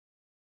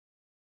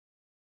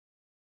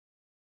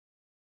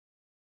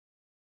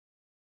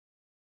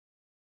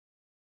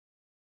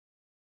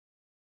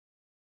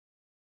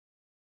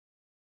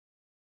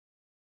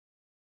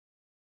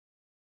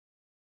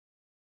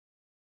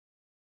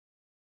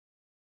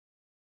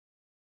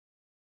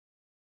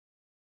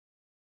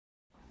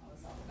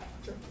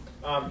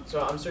So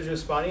I'm Sergio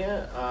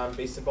Espania,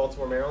 based in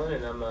Baltimore, Maryland,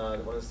 and I'm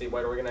one of the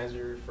statewide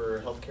organizers for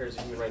Healthcare as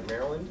a Human Right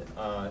Maryland,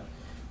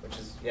 which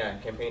is a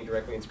campaign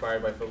directly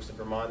inspired by folks in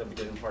Vermont that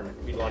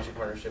we launched in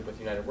partnership with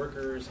United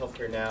Workers,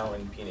 Healthcare Now,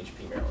 and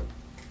PNHP Maryland.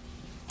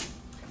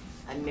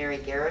 I'm Mary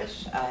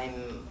Garish.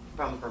 I'm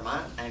from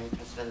Vermont. I'm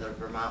president of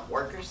the Vermont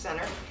Workers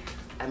Center.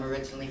 I'm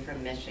originally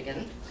from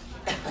Michigan,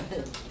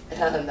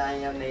 and I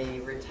am a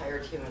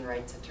retired human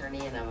rights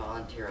attorney, and I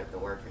volunteer at the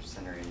Workers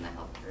Center in the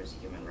Healthcare as a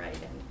Human Right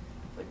and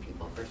Put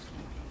People First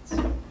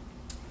campaigns.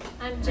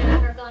 I'm Jenna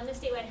Herkel. I'm the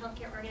statewide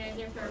healthcare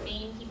organizer for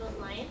Maine People's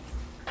Alliance,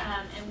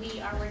 and we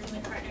are working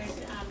with partners,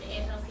 the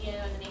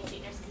AFL-CIO and the Maine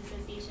State Nurses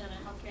Association on a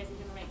Healthcare as a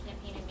Human Right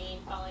campaign in Maine,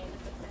 following the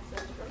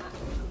footsteps of Vermont.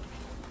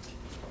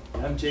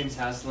 I'm James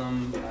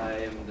Haslam.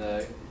 I am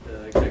the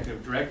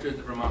executive director at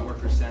the Vermont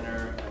Workers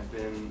Center. I've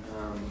been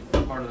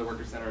part of the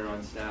Workers Center and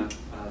on staff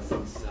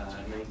since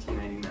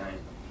 1999,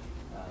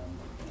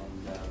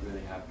 and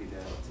really happy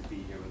to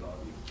be here with all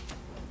of you.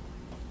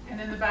 And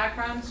in the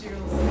background,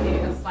 you'll see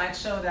a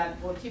slideshow that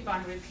we'll keep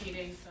on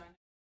repeating.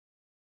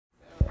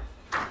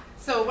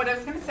 So what I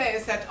was going to say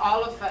is that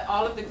all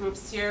of the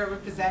groups here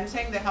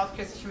representing the Healthcare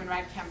as a Human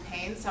Right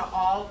campaigns are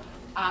all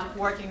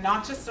working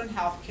not just on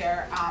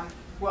healthcare.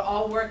 We're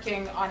all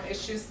working on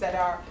issues that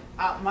are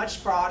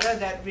much broader,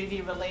 that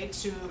really relate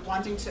to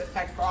wanting to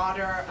affect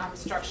broader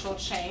structural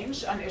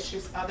change on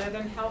issues other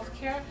than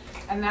healthcare,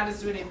 and that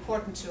is really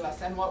important to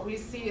us. And what we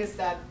see is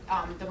that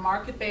the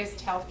market-based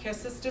healthcare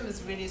system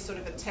is really sort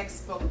of a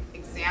textbook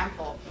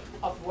example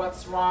of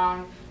what's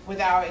wrong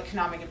with our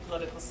economic and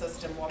political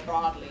system more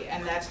broadly,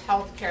 and that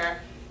healthcare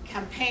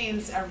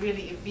campaigns are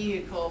really a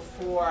vehicle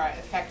for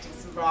affecting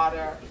some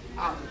broader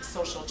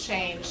social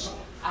change,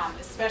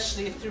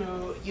 especially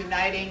through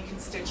uniting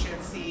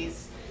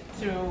constituencies,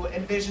 through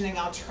envisioning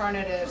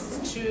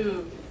alternatives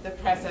to the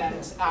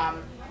present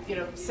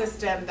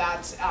system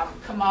that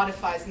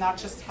commodifies not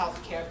just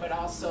healthcare but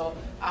also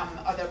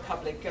other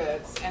public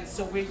goods. And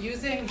so we're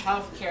using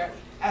healthcare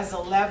as a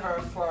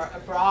lever for a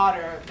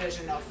broader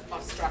vision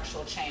of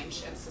structural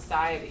change in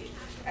society.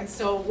 And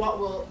so what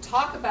we'll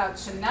talk about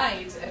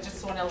tonight, I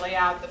just want to lay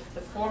out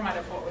the format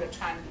of what we're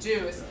trying to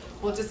do, is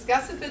we'll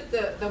discuss a bit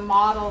the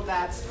model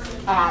that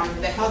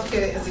the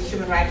Healthcare as a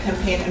Human Right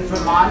campaign in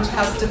Vermont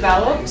has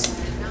developed,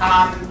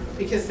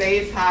 because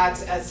they've had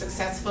a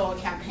successful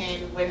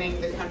campaign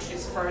winning the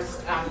country's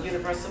first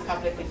universal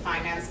publicly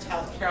financed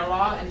healthcare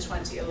law in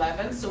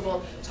 2011. So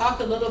we'll talk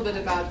a little bit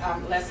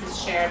about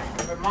lessons shared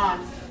from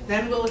Vermont.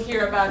 Then we'll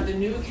hear about the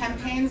new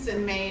campaigns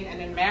in Maine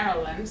and in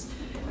Maryland.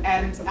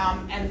 And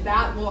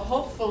that will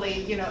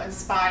hopefully,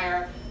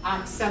 inspire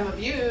some of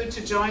you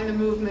to join the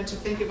movement, to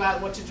think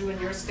about what to do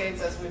in your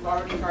states, as we've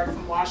already heard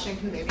from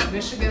Washington. Maybe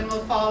Michigan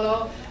will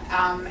follow.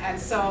 And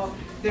so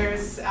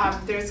there's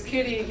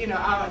clearly,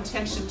 our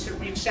intention to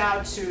reach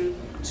out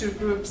to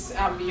groups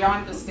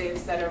beyond the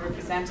states that are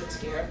represented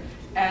here.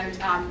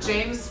 And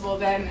James will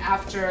then,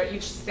 after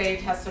each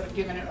state has sort of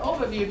given an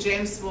overview,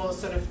 James will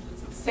sort of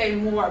say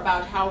more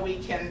about how we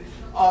can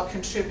all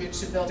contribute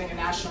to building a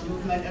national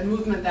movement, a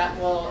movement that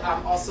will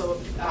also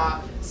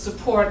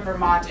support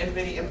Vermont in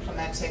really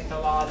implementing the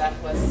law that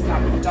was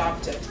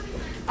adopted.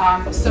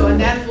 And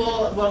then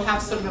we'll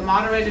have sort of a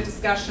moderated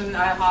discussion.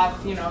 I have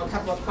a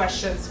couple of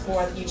questions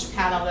for each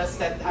panelist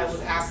that I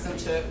would ask them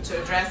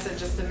to address in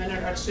just a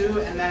minute or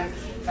two, and then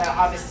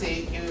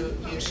obviously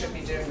you should be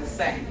doing the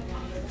same.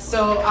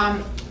 So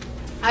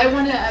I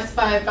want to, as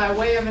by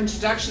way of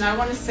introduction, I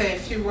want to say a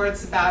few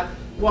words about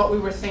what we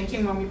were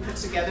thinking when we put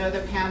together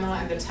the panel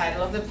and the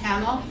title of the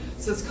panel.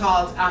 So it's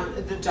called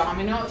The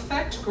Domino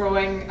Effect,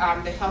 Growing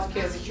the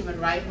Healthcare as a Human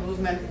Right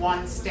Movement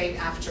One State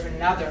After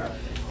Another.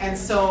 And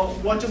so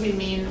what do we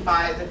mean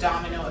by the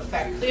domino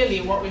effect?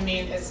 Clearly what we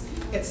mean is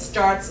it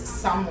starts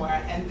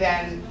somewhere and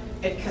then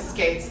it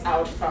cascades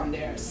out from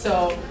there.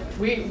 So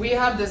we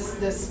have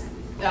this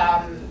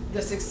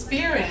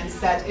experience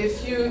that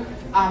if you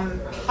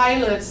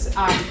pilot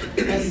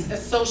a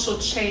social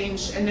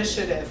change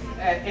initiative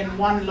in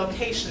one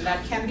location,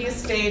 that can be a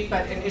state,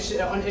 but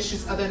on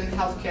issues other than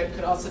healthcare, it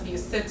could also be a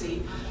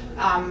city,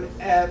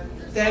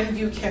 then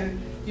you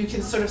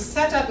can sort of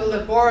set up a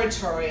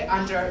laboratory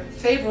under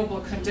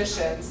favorable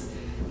conditions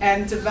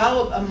and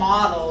develop a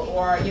model,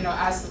 or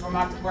as the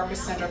Vermont Workers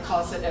Center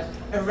calls it,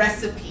 a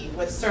recipe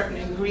with certain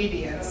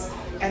ingredients,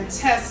 and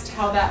test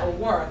how that will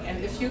work.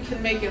 And if you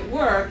can make it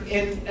work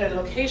in a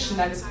location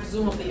that is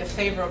presumably a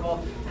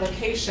favorable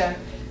location,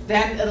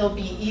 then it'll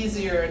be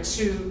easier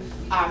to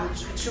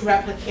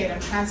replicate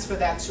and transfer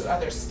that to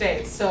other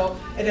states. So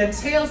it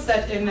entails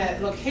that in a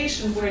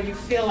location where you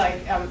feel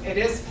like it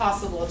is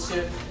possible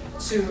to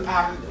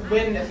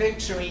win a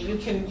victory, you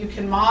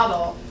can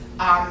model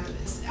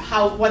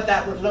what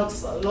that would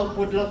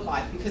look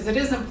like, because it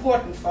is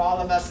important for all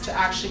of us to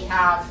actually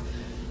have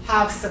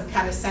some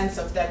kind of sense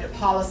of that a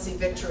policy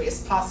victory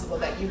is possible,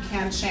 that you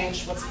can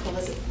change what's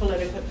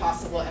politically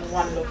possible in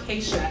one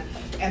location,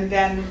 and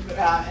then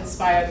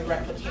inspire the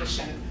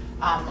replication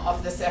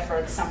of this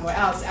effort somewhere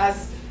else.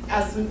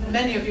 as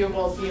many of you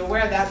will be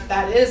aware,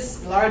 that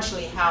is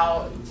largely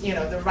how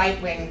the right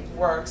wing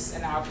works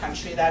in our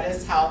country. That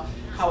is how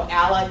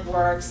ALEC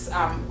works,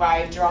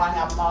 by drawing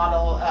up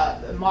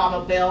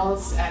model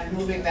bills and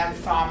moving them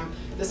from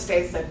the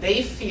states that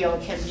they feel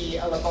can be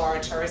a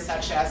laboratory,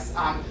 such as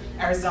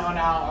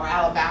Arizona or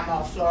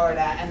Alabama or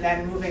Florida, and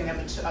then moving them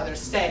into other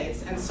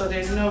states. And so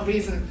there's no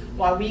reason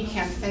why we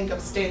can't think of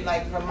a state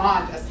like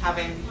Vermont as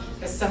having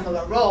a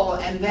similar role,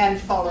 and then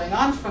following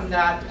on from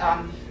that,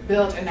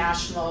 build a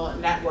national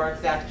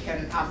network that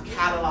can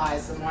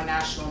catalyze a more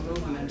national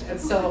movement. And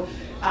so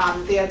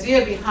the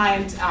idea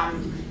behind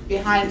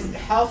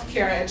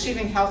healthcare,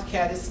 achieving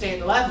healthcare at the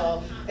state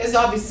level, is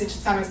obviously to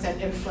some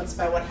extent influenced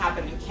by what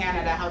happened in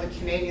Canada, how the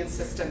Canadian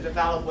system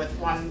developed with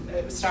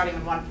starting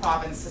in one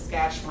province,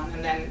 Saskatchewan,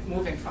 and then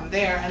moving from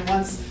there. And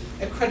once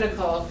a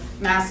critical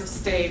mass of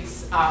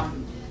states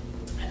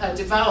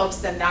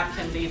develops, then that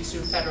can lead to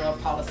federal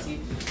policy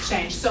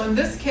change. So in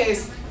this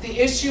case, the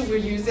issue we're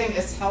using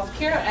is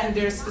healthcare, and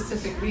there's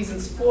specific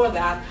reasons for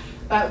that.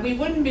 But we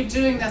wouldn't be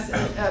doing this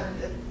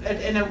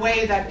in a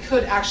way that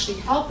could actually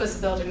help us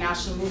build a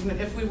national movement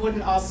if we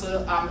wouldn't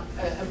also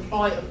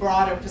employ a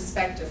broader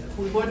perspective, if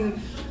we wouldn't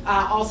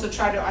also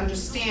try to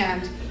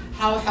understand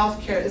how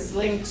healthcare is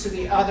linked to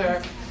the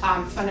other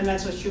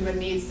fundamental human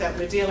needs that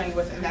we're dealing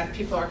with and that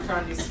people are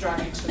currently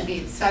struggling to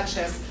meet, such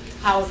as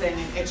housing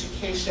and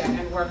education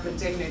and work with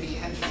dignity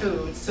and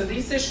food. So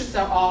these issues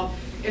are all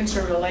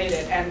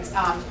interrelated, and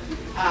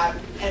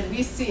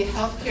we see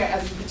healthcare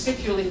as a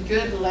particularly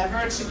good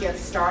lever to get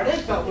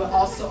started, but we're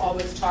also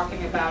always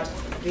talking about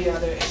the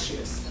other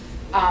issues.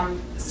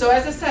 So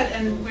as I said,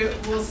 and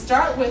we'll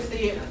start with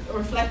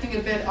reflecting a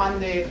bit on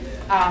the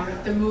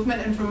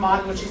movement in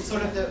Vermont, which is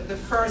sort of the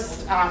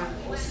first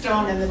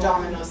stone in the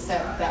domino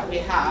set that we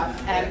have.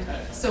 And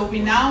so we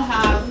now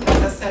have,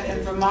 as I said,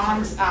 in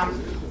Vermont,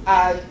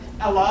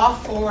 a law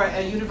for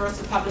a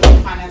universal publicly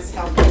financed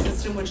healthcare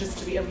system, which is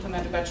to be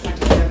implemented by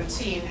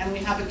 2017. And we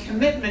have a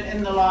commitment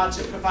in the law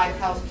to provide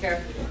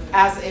healthcare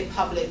as a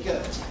public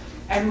good.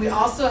 And we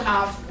also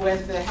have,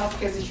 with the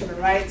Healthcare as a Human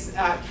Rights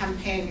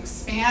campaign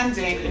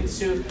expanding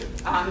into,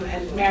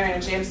 and Mary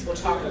and James will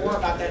talk more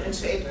about that,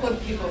 into a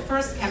Put People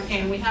First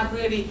campaign, we have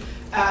really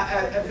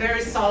a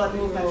very solid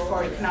movement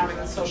for economic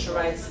and social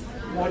rights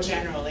more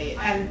generally.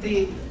 And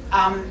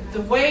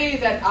the way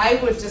that I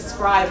would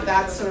describe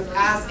that sort of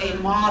as a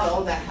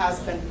model that has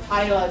been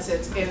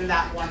piloted in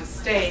that one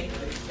state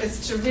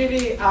is to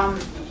really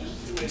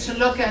to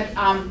look at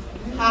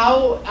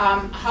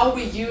how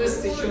we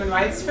use the human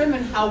rights frame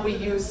and how we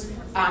use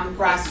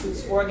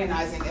grassroots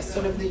organizing as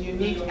sort of the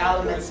unique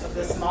elements of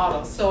this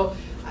model. So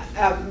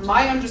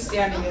my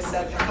understanding is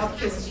that the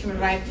Healthcare as a Human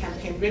Rights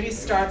campaign really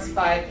starts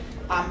by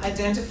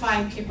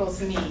identifying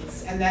people's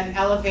needs and then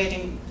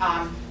elevating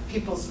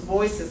people's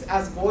voices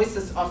as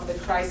voices of the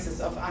crisis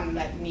of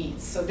unmet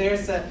needs. So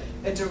there's a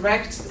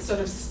direct sort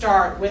of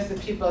start with the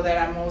people that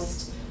are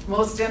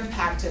most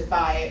impacted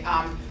by,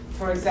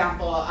 for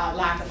example,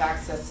 lack of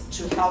access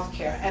to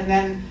healthcare, and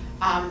then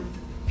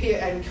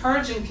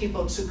encouraging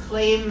people to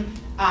claim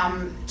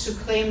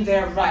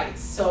their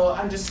rights. So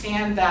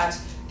understand that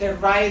their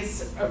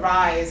rights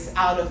arise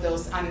out of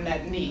those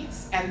unmet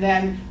needs, and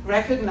then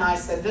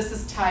recognize that this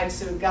is tied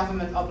to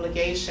government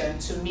obligation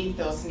to meet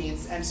those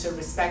needs and to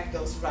respect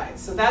those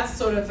rights. So that's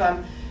sort of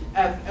a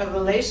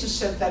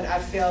relationship that I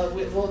feel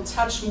we'll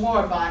touch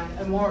more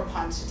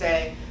upon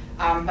today,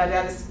 but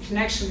that is a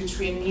connection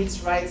between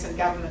needs, rights, and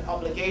government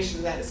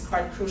obligation that is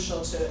quite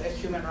crucial to a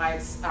human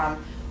rights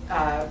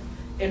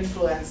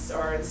influence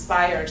or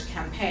inspired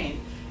campaign.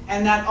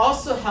 And that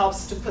also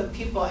helps to put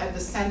people at the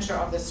center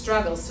of the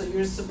struggle. So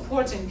you're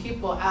supporting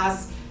people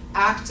as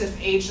active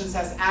agents,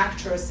 as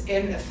actors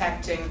in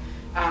affecting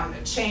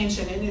change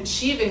and in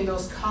achieving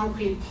those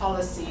concrete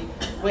policy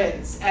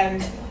wins.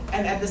 And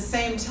at the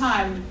same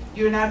time,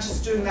 you're not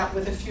just doing that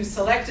with a few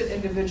selected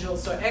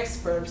individuals or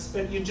experts,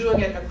 but you're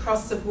doing it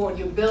across the board.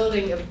 You're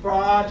building a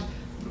broad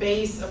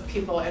base of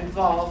people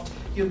involved.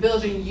 You're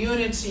building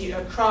unity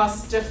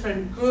across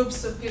different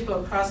groups of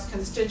people, across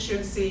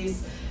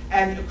constituencies,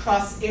 and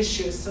across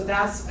issues. So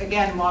that's,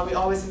 again, why we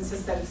always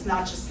insist that it's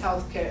not just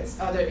healthcare, it's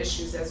other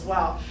issues as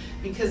well.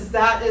 Because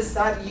that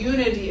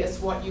unity is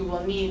what you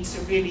will need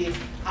to really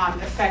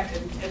affect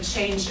and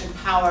change and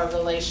power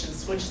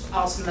relations, which is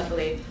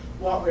ultimately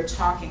what we're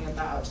talking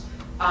about.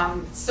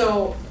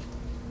 So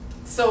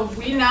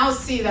we now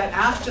see that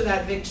after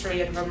that victory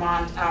in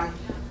Vermont,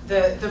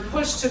 the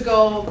push to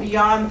go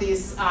beyond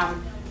these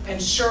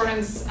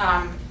insurance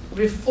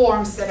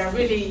reforms that are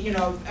really,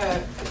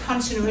 a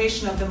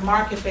continuation of the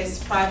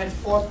market-based private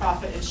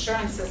for-profit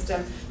insurance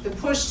system, the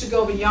push to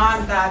go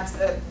beyond that,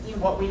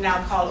 what we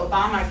now call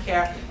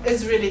Obamacare,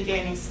 is really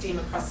gaining steam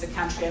across the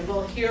country. And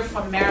we'll hear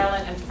from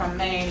Maryland and from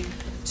Maine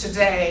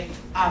today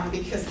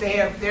because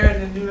they're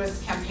in the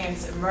newest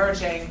campaigns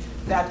emerging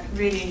that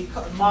really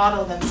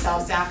model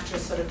themselves after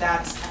sort of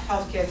that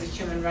healthcare as a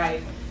human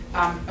right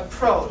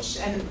approach.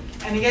 And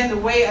again, the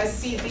way I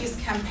see these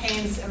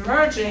campaigns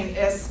emerging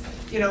is,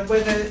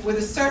 with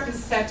a certain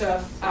set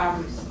of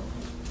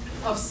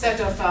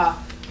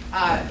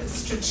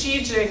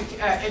strategic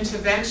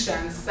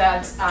interventions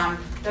that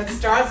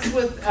starts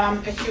with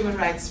a human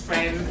rights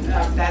frame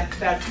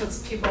that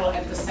puts people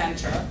at the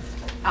center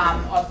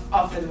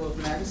of the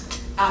movement,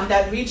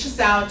 that reaches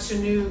out to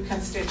new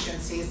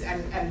constituencies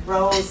and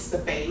grows the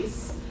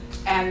base,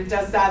 and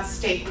does that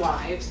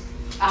statewide.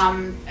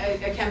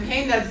 A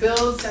campaign that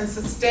builds and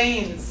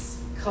sustains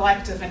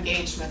collective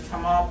engagement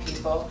from all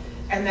people,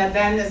 and that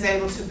then is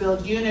able to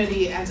build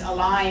unity and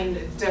align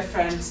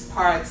different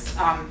parts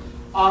of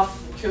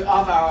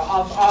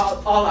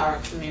all our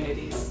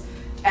communities.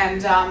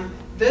 And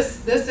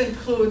this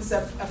includes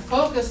a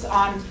focus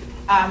on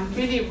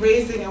really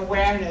raising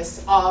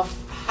awareness of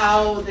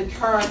how the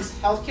current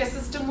healthcare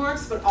system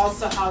works, but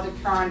also how the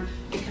current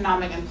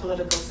economic and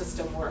political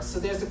system works. So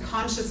there's a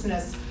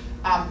consciousness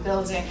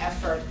building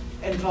effort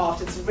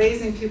involved. It's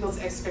raising people's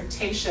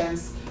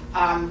expectations,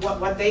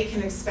 what they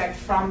can expect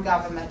from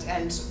government,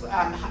 and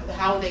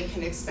how they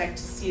can expect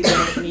to see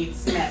their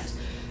needs met.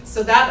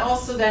 So that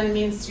also then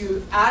means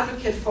you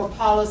advocate for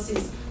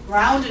policies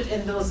grounded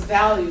in those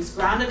values,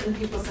 grounded in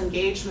people's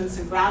engagements,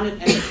 and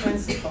grounded in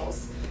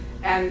principles.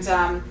 And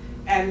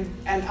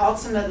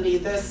ultimately,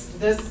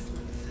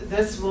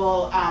 this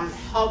will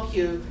help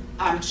you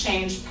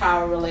change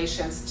power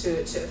relations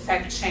to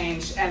affect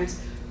change. And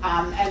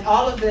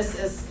all of this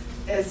is,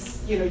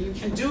 you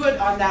can do it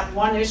on that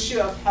one issue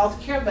of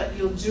healthcare, but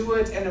you'll do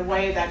it in a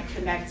way that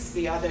connects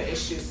the other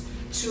issues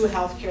to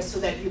healthcare, so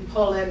that you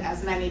pull in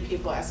as many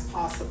people as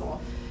possible.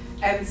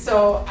 And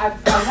so I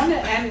want to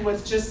end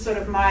with just sort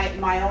of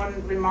my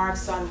own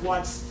remarks on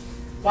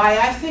why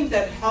I think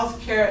that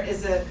healthcare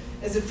is a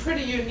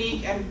pretty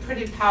unique and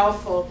pretty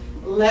powerful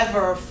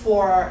lever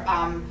for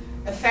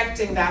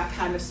affecting that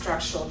kind of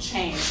structural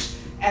change.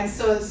 And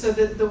so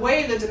the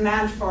way the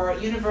demand for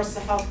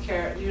universal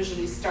healthcare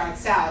usually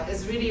starts out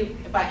is really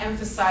by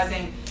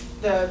emphasizing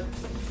the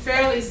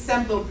fairly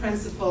simple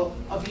principle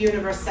of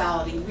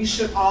universality. We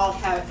should all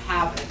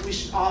have it. We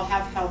should all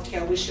have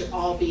healthcare. We should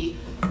all be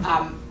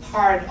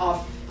part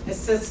of a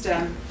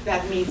system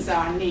that meets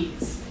our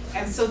needs.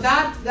 And so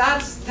that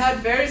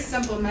very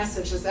simple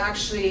message is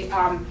actually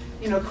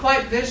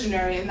quite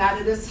visionary, in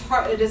that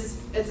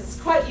it's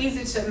quite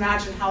easy to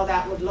imagine how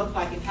that would look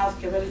like in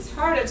healthcare, but it's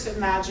harder to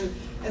imagine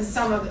on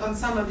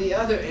some of the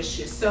other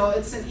issues. So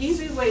it's an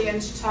easy way in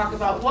to talk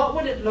about what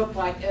would it look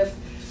like if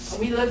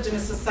we lived in a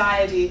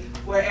society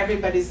where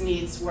everybody's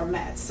needs were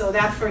met. So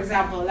that, for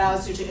example,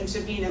 allows you to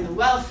intervene in the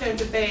welfare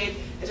debate.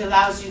 It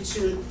allows you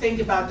to think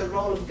about the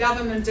role of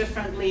government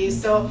differently.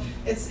 So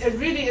it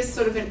really is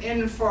sort of an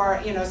in for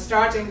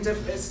starting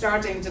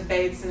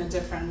debates in a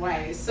different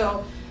way.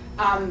 So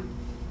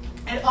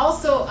it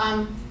also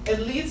it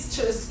leads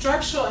to a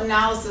structural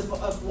analysis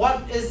of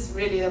what is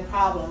really the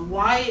problem.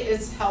 Why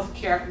is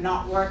healthcare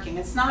not working?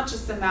 It's not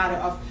just a matter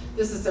of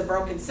this is a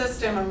broken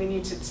system and we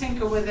need to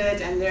tinker with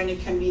it, and then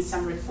it can be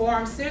some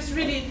reforms. There's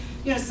really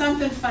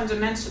something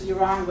fundamentally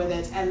wrong with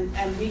it,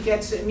 and we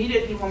get to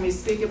immediately, when we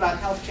speak about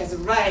healthcare as a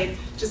right,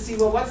 to see,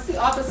 well, what's the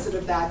opposite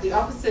of that? The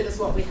opposite is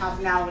what we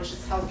have now, which is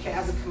healthcare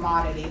as a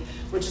commodity,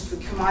 which is the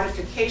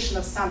commodification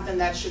of something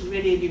that should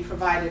really be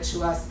provided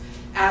to us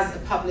as a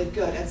public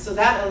good. And so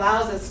that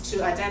allows us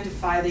to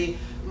identify the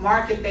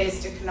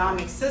market-based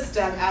economic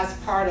system as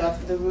part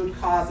of the root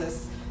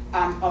causes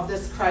of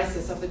this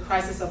crisis, of the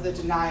crisis of the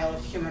denial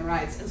of human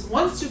rights. And so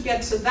once you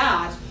get to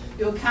that,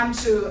 you'll come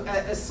to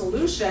a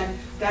solution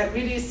that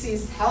really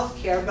sees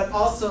healthcare, but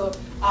also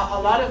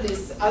a lot of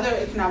these other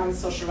economic and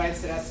social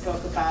rights that I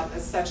spoke about,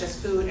 such as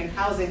food and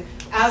housing,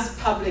 as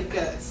public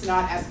goods,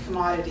 not as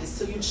commodities.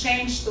 So you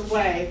change the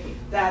way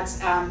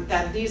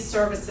that these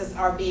services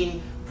are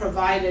being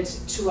provided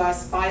to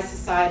us by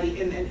society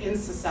and in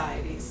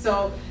society.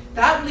 So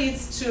that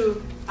leads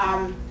to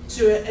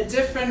a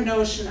different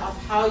notion of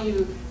how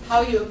you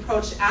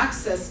approach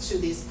access to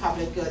these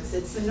public goods.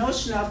 It's the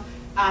notion of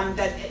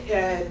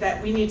that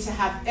we need to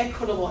have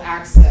equitable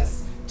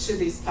access to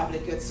these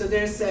public goods. So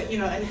there's in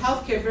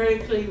healthcare, very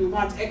clearly we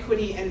want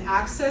equity in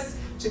access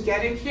to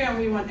getting care, and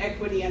we want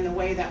equity in the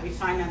way that we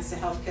finance the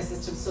healthcare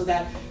system, so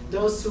that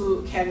those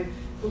who can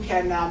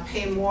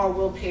pay more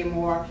will pay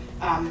more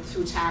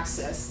through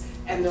taxes,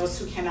 and those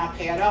who cannot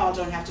pay at all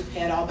don't have to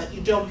pay at all, but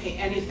you don't pay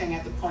anything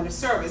at the point of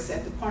service.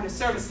 At the point of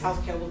service,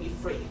 healthcare will be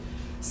free.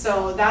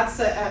 So that's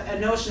a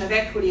notion of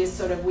equity, is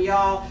sort of we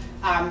all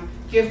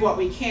give what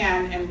we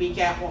can and we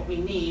get what we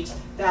need.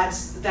 That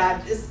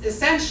is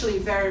essentially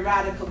very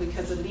radical,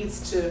 because it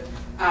leads to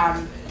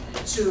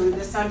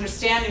this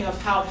understanding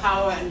of how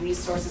power and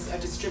resources are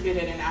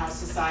distributed in our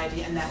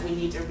society, and that we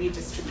need a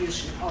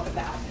redistribution of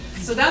that.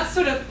 So that's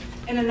sort of,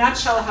 in a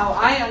nutshell, how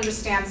I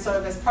understand, sort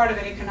of as part of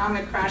an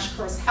economic crash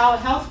course, how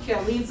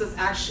healthcare leads us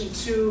actually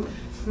to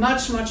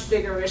much, much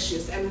bigger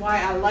issues, and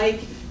why I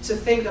like to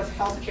think of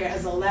healthcare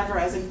as a lever,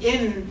 as an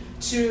in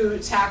to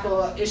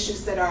tackle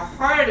issues that are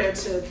harder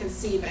to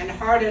conceive and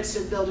harder to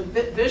build a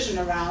vision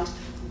around.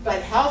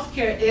 But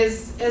healthcare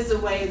is a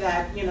way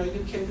that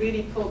you can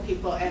really pull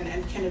people in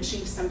and can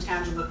achieve some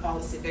tangible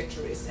policy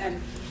victories.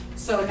 And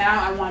so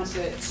now I want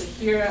to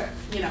hear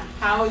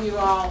how you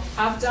all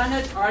have done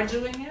it, are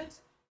doing it.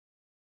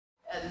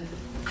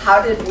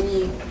 how did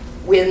we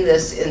win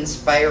this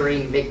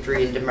inspiring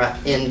victory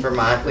in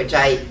Vermont, which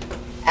I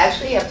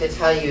actually have to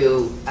tell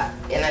you,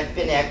 and I've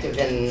been active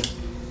in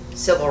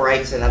civil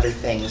rights and other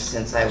things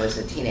since I was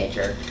a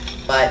teenager,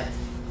 but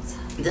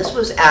this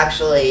was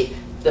actually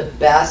the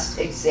best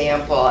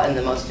example and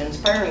the most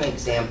inspiring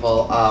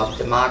example of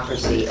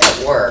democracy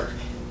at work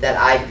that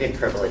I've been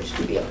privileged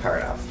to be a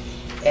part of.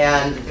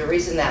 And the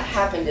reason that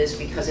happened is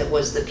because it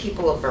was the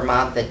people of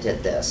Vermont that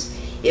did this.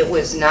 It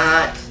was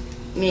not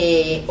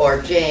me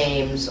or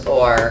James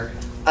or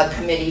a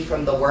committee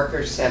from the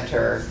Workers'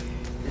 Center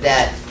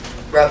that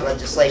wrote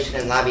legislation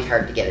and lobbied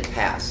hard to get it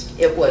passed.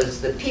 It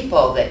was the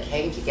people that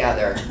came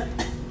together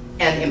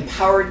and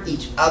empowered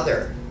each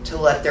other to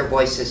let their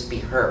voices be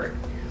heard.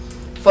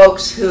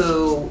 Folks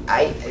who,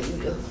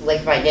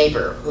 like my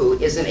neighbor who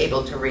isn't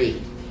able to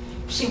read,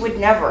 she would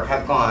never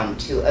have gone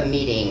to a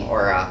meeting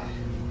or a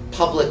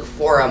public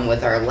forum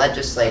with our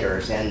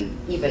legislators and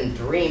even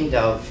dreamed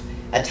of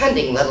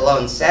attending, let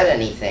alone said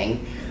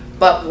anything.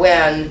 But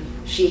when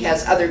she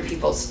has other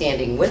people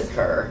standing with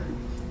her,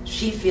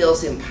 she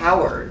feels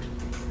empowered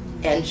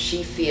and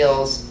she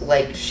feels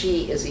like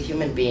she is a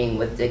human being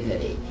with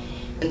dignity.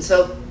 And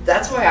so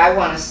that's why I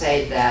want to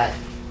say that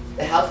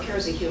the Healthcare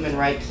is a Human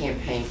Right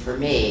campaign for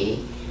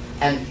me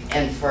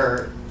and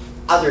for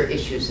other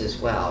issues as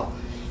well.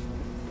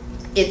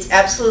 It's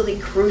absolutely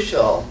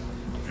crucial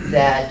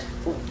that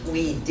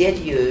we did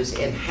use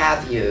and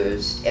have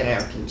used and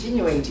are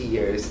continuing to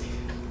use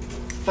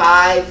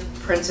 5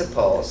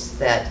 principles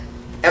that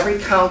every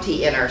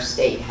county in our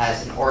state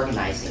has an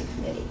organizing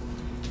committee.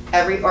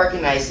 Every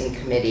organizing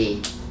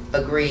committee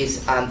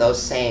agrees on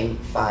those same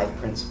 5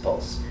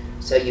 principles.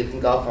 So you can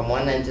go from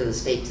one end of the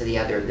state to the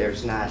other,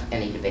 there's not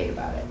any debate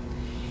about it.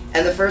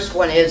 And the first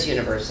one is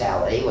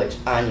universality, which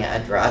Anya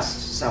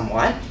addressed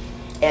somewhat.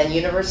 And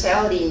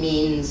universality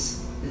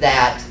means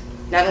that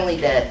not only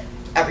that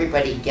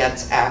everybody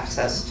gets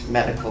access to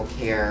medical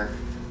care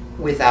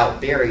without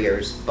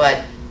barriers,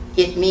 but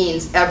it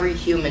means every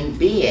human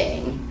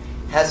being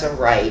has a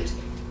right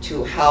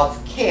to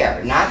health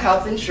care, not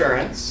health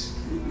insurance,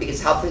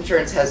 because health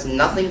insurance has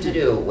nothing to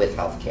do with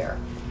health care.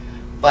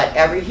 But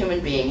every human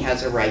being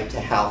has a right to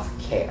health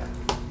care.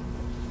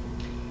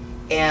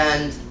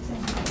 And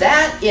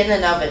that in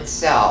and of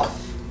itself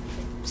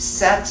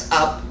sets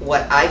up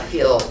what I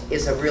feel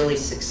is a really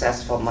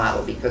successful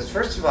model, because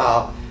first of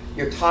all,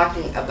 you're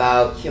talking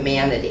about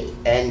humanity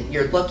and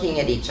you're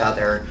looking at each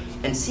other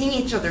and seeing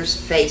each other's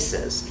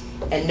faces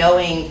and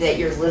knowing that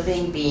you're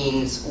living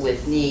beings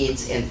with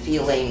needs and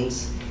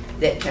feelings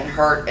that can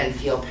hurt and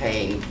feel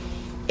pain.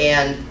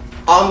 And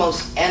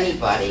almost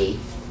anybody,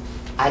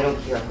 I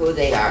don't care who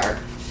they are,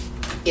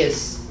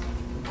 is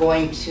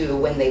going to,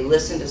 when they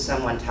listen to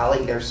someone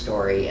telling their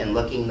story and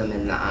looking them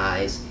in the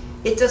eyes,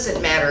 it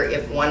doesn't matter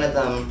if one of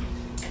them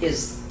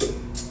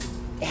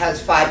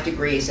has 5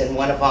 degrees and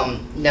one of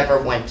them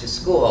never went to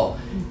school,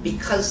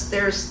 because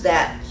there's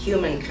that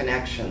human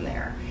connection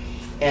there.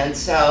 And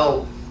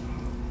so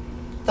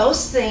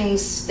those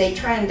things, they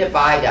try and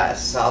divide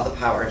us, all the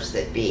powers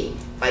that be,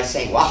 by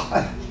saying,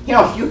 well, you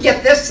know, if you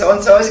get this,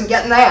 so-and-so isn't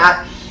getting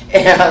that.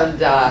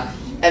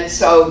 And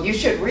so you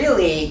should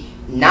really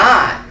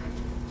not,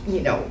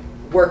 you know,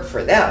 work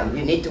for them.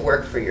 You need to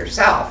work for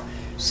yourself.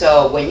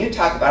 So when you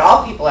talk about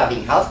all people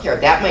having health care,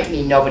 that might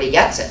mean nobody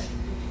gets it.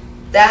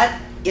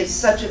 That is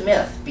such a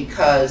myth,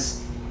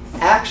 because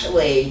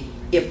actually,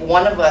 if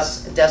one of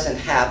us doesn't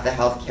have the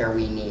health care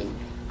we need,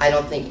 I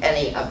don't think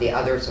any of the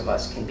others of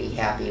us can be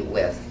happy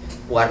with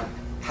what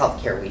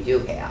health care we do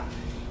have.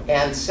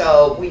 And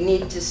so we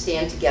need to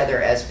stand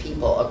together as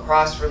people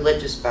across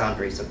religious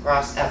boundaries,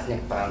 across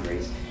ethnic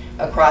boundaries,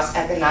 across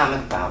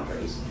economic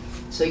boundaries.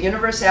 So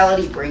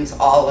universality brings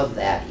all of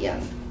that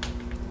in.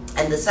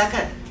 And the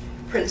second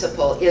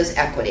principle is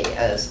equity,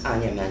 as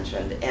Anya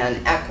mentioned,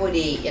 and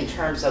equity in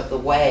terms of the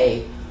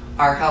way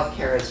our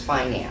healthcare is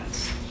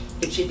financed.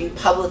 It should be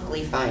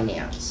publicly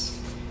financed,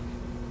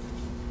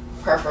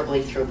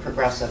 preferably through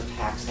progressive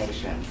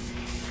taxation,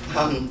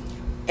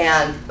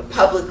 and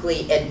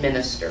publicly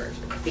administered,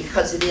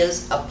 because it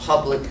is a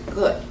public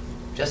good,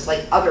 just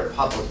like other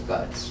public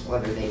goods,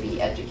 whether they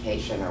be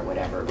education or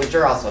whatever, which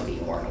are also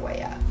being worn away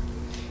at.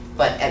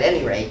 But at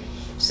any rate,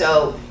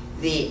 so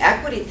the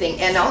equity thing,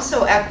 and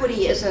also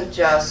equity isn't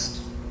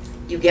just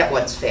you get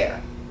what's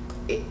fair.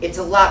 It's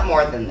a lot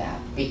more than that,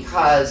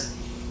 because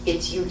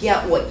it's you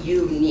get what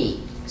you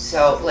need.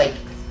 So like,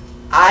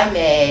 I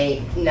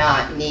may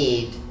not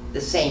need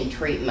the same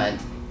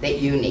treatment that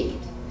you need.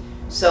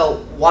 So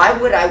why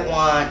would I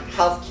want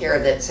health care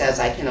that says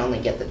I can only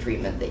get the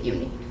treatment that you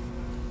need?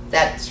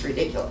 That's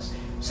ridiculous.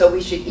 So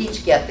we should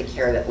each get the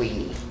care that we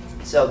need.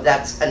 So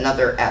that's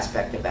another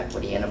aspect of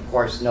equity, and of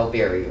course no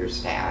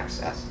barriers to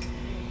access.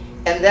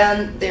 And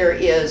then there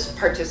is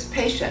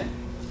participation,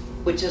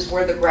 which is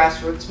where the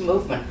grassroots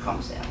movement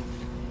comes in,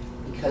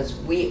 because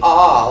we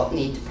all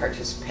need to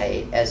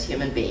participate as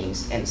human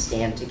beings and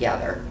stand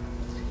together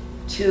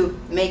to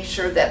make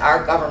sure that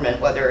our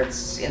government, whether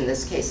it's in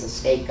this case a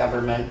state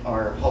government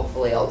or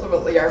hopefully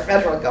ultimately our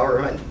federal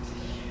government,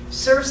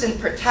 serves and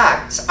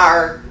protects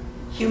our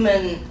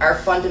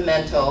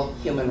fundamental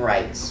human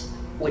rights,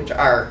 which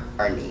are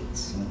our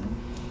needs.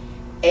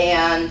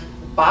 And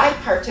by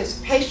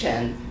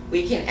participation,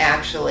 we can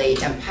actually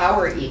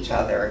empower each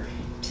other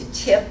to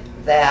tip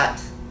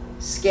that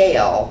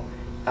scale.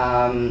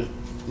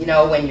 You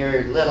know, when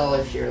you're little,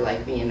 if you're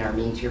like me and are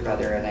mean to your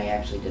brother, and I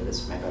actually did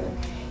this with my brother,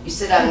 you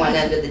sit on one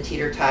end of the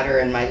teeter-totter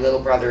and my little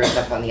brother is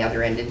up on the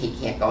other end and he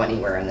can't go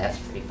anywhere, and that's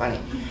pretty funny.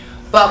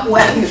 But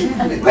when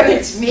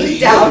it's me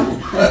down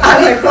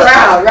on the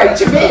ground, right,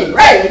 to me,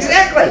 right,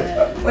 exactly.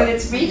 When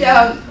it's me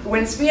down,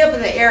 when it's me up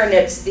in the air and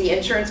it's the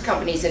insurance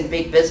companies and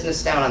big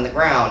business down on the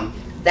ground,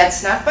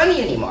 that's not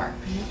funny anymore.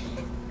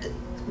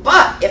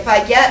 But if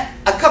I get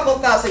a couple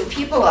thousand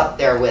people up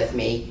there with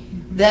me,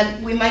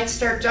 then we might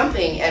start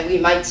jumping and we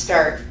might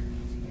start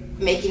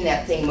making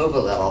that thing move a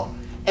little.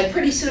 And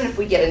pretty soon, if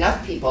we get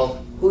enough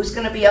people, who's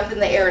going to be up in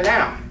the air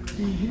now?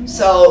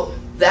 So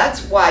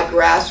that's why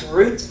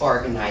grassroots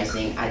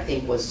organizing, I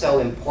think, was so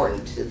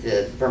important to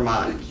the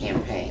Vermont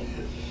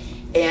campaign.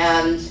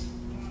 And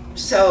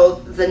so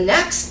the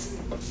next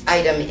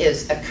item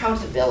is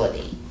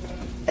accountability.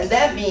 And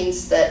that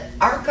means that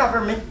our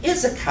government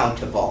is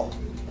accountable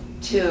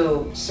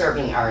to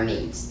serving our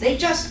needs. They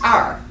just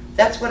are.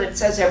 That's what it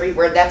says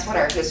everywhere. That's what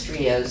our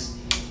history is.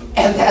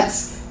 And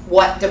that's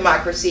what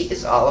democracy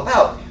is all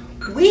about.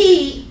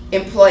 We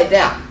employ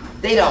them.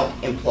 They don't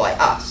employ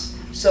us.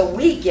 So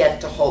we get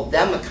to hold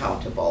them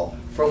accountable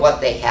for what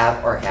they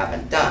have or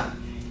haven't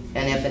done.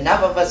 And if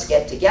enough of us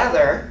get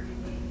together,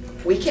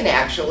 we can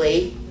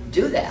actually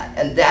do that.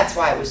 And that's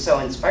why I was so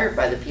inspired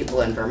by the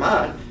people in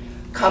Vermont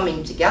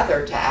coming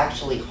together to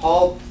actually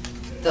hold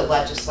the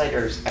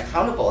legislators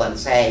accountable and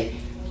say,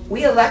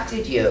 we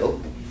elected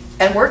you,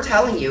 and we're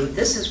telling you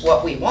this is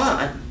what we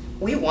want.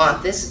 We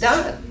want this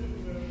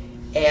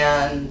done.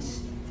 And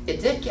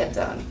it did get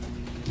done.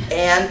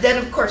 And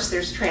then, of course,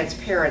 there's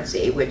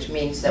transparency, which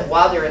means that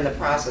while they're in the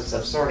process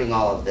of sorting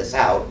all of this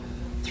out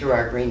through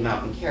our Green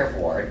Mountain Care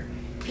Board,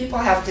 people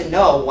have to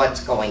know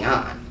what's going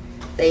on.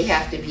 They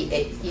have to be,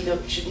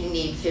 shouldn't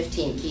need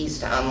 15 keys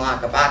to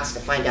unlock a box to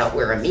find out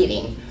where a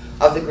meeting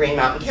of the Green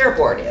Mountain Care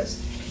Board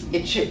is.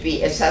 It should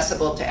be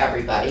accessible to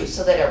everybody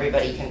so that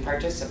everybody can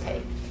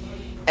participate.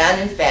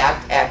 And in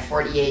fact, Act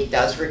 48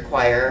 does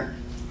require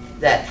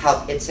that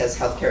it says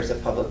healthcare is a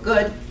public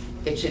good.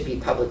 It should be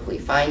publicly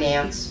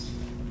financed.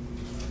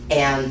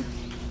 And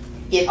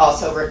it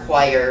also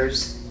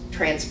requires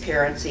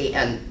transparency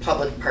and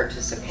public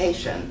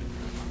participation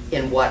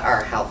in what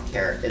our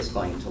healthcare is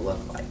going to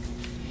look like.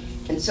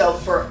 And so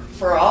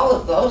for all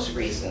of those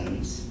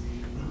reasons,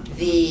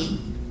 the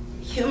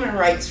human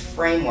rights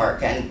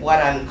framework, and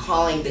what I'm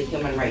calling the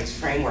human rights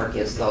framework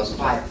is those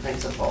 5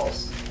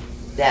 principles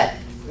that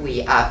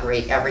we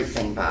operate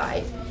everything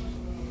by,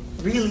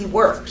 really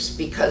works,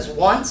 because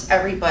once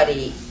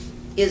everybody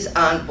is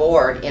on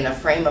board in a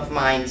frame of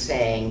mind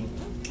saying,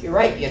 you're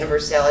right,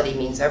 universality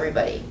means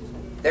everybody.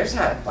 There's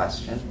not a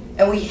question.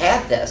 And we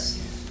had this,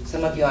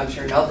 some of you I'm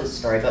sure know this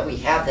story, but we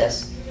had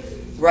this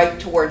right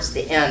towards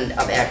the end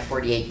of Act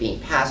 48 being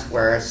passed,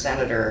 where a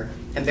senator,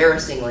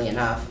 embarrassingly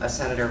enough, a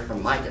senator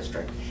from my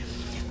district,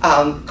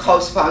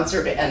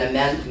 co-sponsored an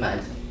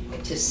amendment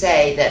to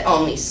say that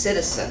only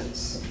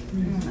citizens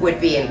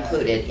would be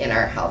included in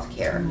our health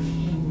care.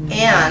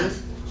 And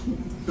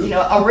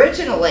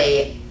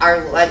originally,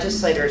 our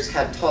legislators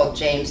had told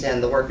James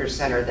and the Workers'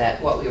 Center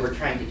that what we were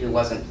trying to do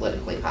wasn't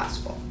politically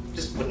possible.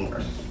 Just wouldn't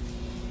work.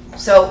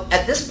 So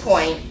at this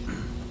point,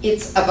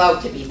 it's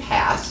about to be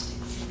passed,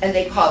 and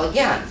they call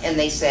again, and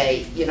they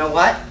say, you know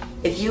what?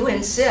 If you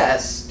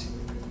insist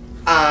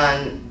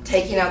on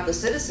taking out the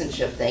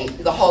citizenship thing,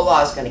 the whole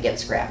law is going to get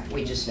scrapped.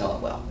 We just know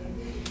it will.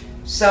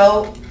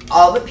 So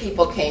all the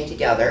people came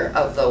together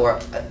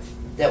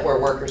that were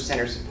Workers'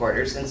 Center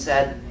supporters and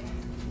said,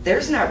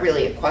 there's not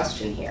really a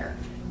question here.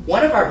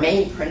 One of our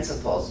main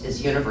principles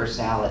is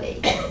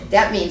universality.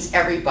 That means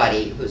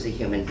everybody who's a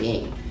human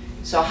being.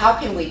 So how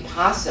can we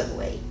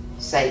possibly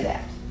say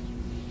that?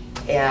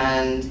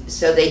 And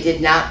so they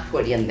did not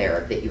put in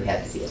there that you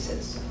had to be a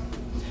citizen.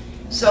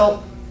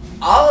 So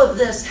all of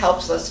this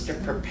helps us to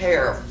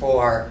prepare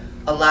for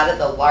a lot of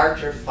the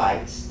larger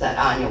fights that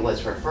Anya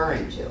was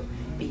referring to,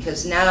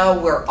 because now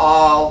we're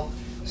all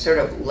sort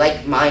of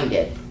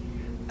like-minded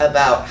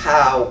about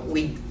how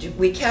we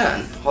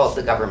can hold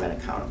the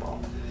government accountable,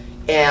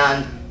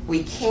 and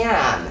we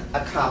can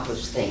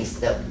accomplish things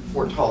that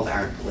we're told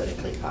aren't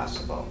politically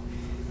possible.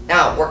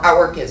 Now, our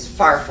work is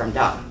far from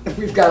done.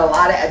 We've got a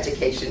lot of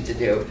education to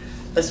do,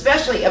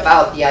 especially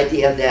about the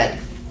idea that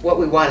what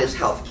we want is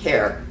health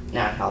care,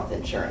 not health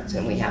insurance,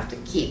 and we have to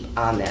keep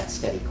on that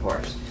steady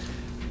course.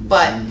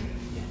 But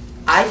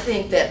I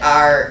think that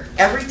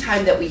every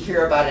time that we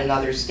hear about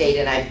another state,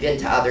 and I've been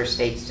to other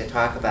states to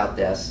talk about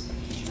this,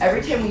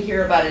 every time we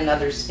hear about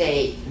another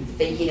state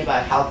thinking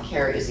about health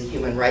care as a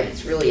human right,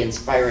 it's really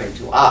inspiring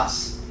to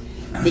us,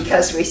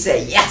 because we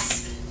say, yes,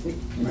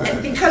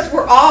 because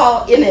we're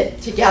all in it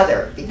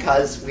together,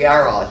 because we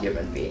are all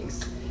human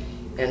beings.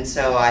 And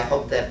so I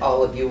hope that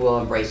all of you will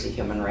embrace a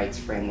human rights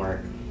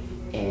framework,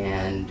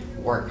 and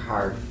work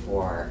hard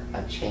for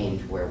a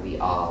change where we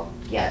all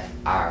get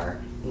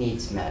our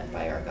needs met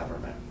by our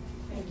government.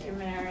 Thank you,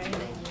 Mary.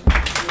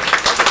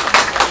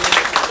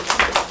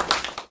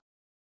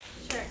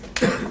 Sure.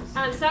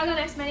 So I'll go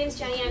next. My name is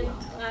Jenny. I'm,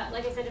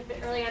 like I said a bit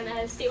earlier, I'm the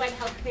statewide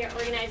healthcare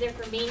organizer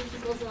for Maine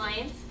People's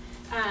Alliance.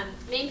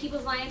 Maine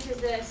People's Alliance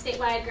is a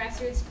statewide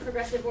grassroots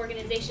progressive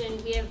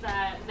organization. We have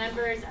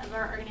members of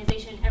our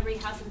organization in every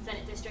House and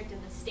Senate district in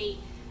the state.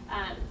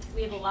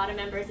 We have a lot of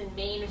members in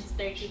Maine, which is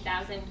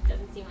 32,000.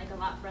 Doesn't seem like a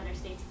lot for other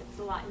states, but it's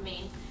a lot in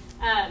Maine.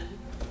 And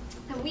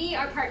we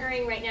are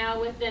partnering right now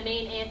with the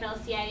Maine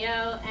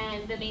AFL-CIO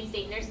and the Maine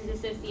State Nurses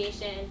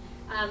Association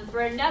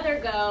for another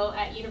go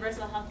at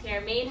universal health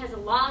care. Maine has a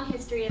long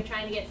history of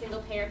trying to get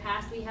single payer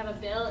passed. We have a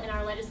bill in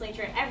our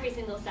legislature every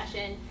single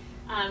session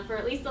for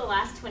at least the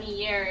last 20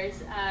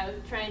 years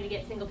trying to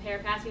get single payer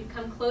passed. We've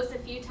come close a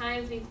few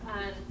times.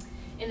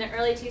 In the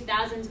early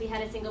 2000s, we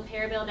had a single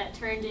payer bill that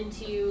turned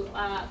into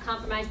a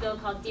compromise bill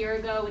called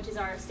Dirigo, which is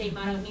our state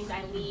motto. It means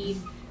I lead.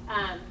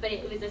 But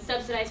it was a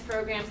subsidized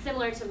program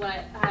similar to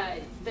what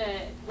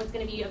what's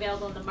going to be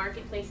available in the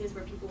marketplaces,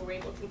 where people were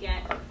able to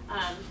get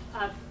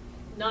a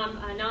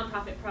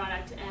nonprofit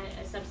product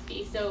at a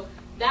subsidy. So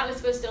that was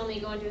supposed to only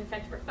go into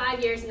effect for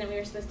 5 years, and then we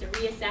were supposed to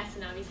reassess,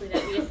 and obviously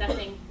that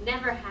reassessing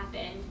never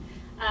happened.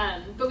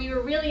 But we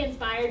were really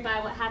inspired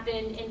by what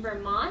happened in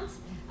Vermont.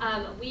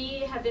 We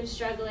have been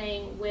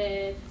struggling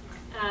with,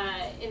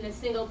 in the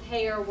single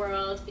payer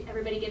world,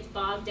 everybody gets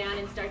bogged down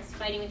and starts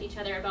fighting with each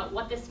other about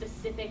what the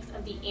specifics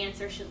of the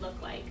answer should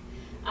look like.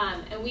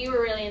 And we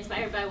were really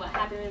inspired by what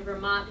happened in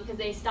Vermont, because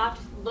they stopped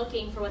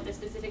looking for what the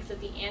specifics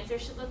of the answer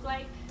should look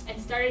like and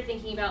started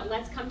thinking about,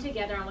 let's come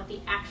together on what the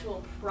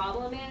actual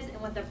problem is and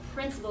what the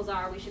principles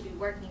are we should be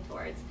working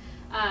towards,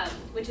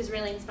 which is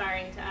really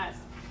inspiring to us.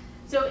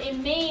 So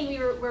in Maine,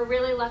 we're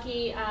really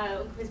lucky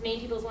because Maine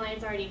People's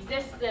Alliance already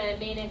exists. The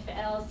Maine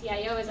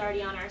AFL-CIO is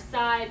already on our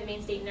side. The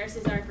Maine State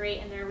Nurses are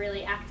great, and they're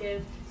really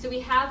active. So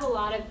we have a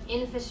lot of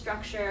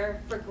infrastructure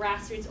for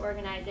grassroots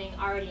organizing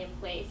already in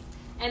place.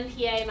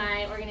 MPA,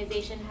 my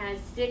organization, has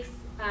 6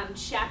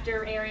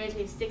 chapter areas.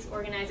 We have 6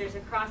 organizers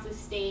across the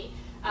state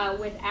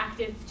with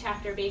active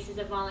chapter bases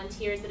of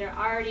volunteers that are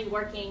already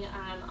working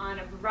on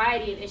a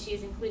variety of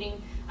issues,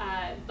 including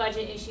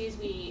budget issues.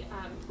 We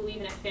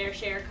believe in a fair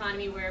share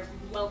economy where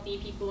wealthy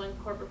people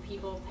and corporate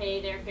people pay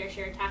their fair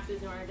share of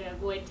taxes in order to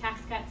avoid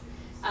tax cuts.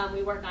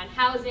 We work on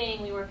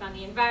housing, we work on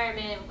the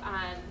environment,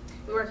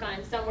 we work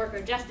on some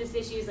worker justice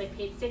issues like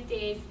paid sick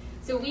days.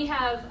 So we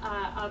have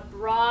a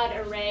broad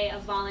array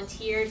of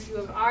volunteers who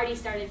have already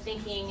started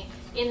thinking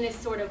in this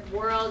sort of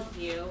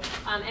worldview,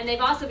 and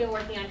they've also been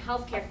working on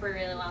healthcare for a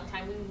really long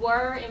time. We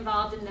were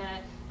involved in the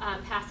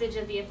passage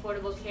of the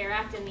Affordable Care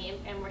Act,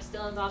 and we're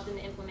still involved in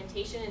the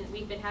implementation, and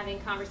we've been having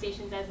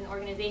conversations as an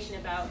organization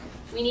about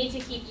we need to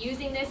keep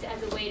using this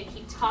as a way to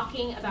keep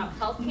talking about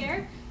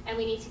healthcare, and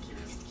we need to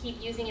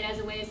keep using it as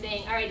a way of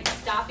saying, all right, it's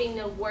stopping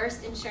the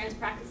worst insurance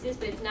practices,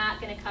 but it's not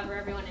going to cover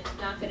everyone, and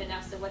it's not good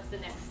enough, so what's the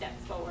next step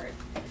forward?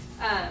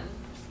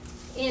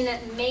 In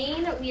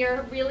Maine, we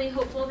are really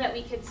hopeful that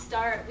we could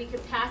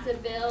pass a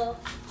bill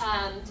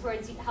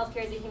towards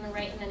healthcare as a human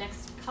right in the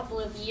next couple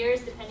of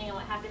years, depending on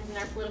what happens in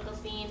our political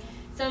scene.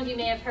 Some of you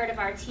may have heard of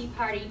our Tea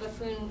Party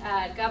buffoon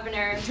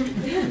governor,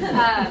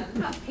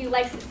 who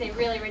likes to say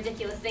really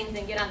ridiculous things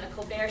and get on the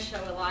Colbert Show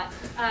a lot.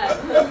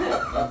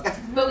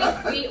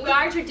 But we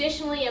are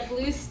traditionally a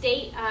blue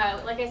state.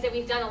 Like I said,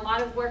 we've done a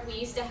lot of work. We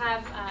used to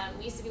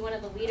be one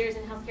of the leaders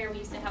in healthcare. We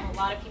used to have a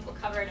lot of people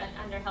covered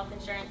under health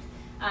insurance.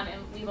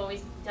 And we've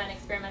always done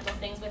experimental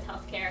things with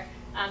healthcare.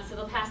 So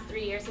the past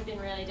 3 years have been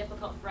really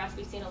difficult for us.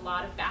 We've seen a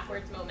lot of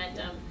backwards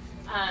momentum.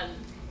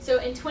 So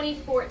in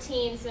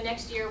 2014, so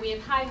next year, we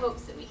have high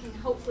hopes that we can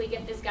hopefully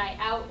get this guy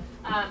out.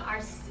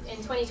 In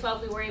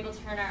 2012, we were able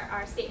to turn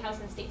our state house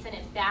and state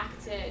senate back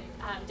to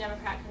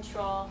Democrat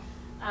control.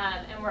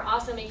 And we're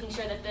also making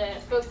sure that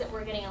the folks that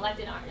we're getting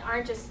elected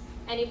aren't just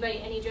any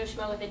Joe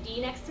Schmo with a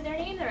D next to their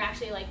name. They're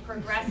actually like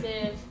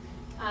progressive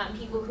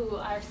people who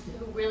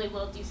really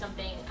will do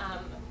something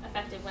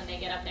effective when they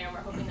get up there, and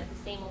we're hoping that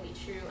the same will be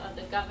true of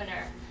the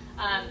governor.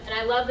 And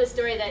I love the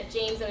story that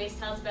James always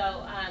tells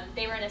about.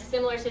 They were in a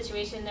similar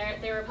situation.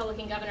 Their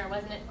Republican governor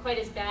wasn't quite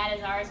as bad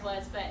as ours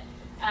was, but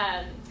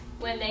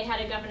when they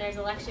had a governor's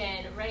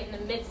election, right in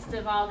the midst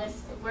of all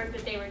this work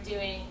that they were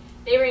doing,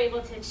 they were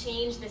able to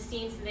change the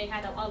scene. So they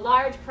had a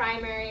large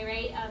primary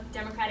rate of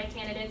Democratic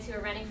candidates who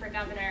were running for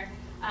governor,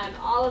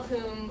 all of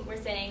whom were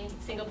saying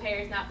single payer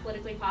is not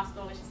politically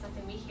possible, which is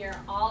something we hear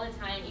all the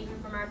time, even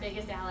from our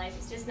biggest allies.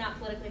 It's just not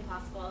politically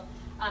possible.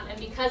 And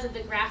because of the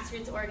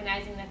grassroots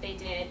organizing that they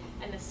did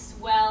and the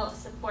swell of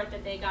support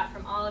that they got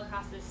from all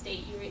across the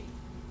state, you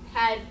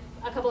had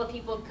a couple of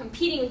people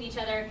competing with each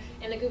other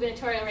in the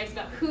gubernatorial race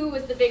about who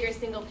was the bigger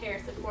single-payer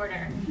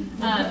supporter.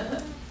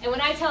 And when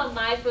I tell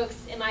my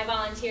folks and my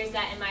volunteers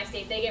that in my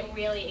state, they get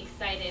really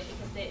excited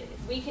because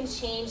we can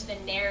change the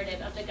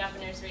narrative of the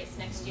governor's race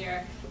next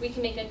year. We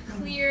can make a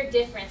clear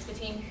difference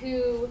between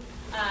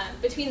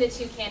between the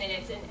two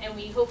candidates, and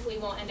we hopefully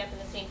won't end up in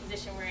the same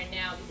position we're in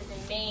now,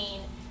 because in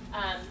Maine,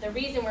 The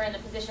reason we're in the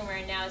position we're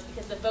in now is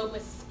because the vote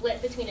was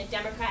split between a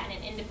Democrat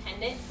and an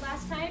independent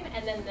last time,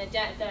 and then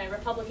the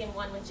Republican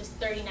won with just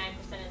 39%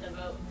 of the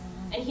vote.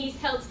 And he's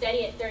held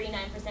steady at 39%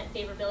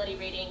 favorability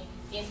rating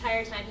the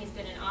entire time he's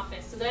been in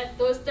office. So that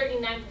those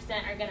 39%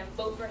 are going to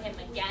vote for him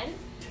again.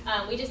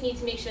 We just need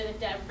to make sure that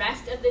the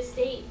rest of the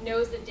state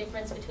knows the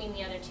difference between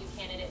the other two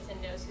candidates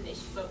and knows who they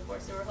should vote for.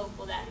 So we're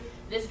hopeful that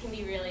this can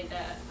be really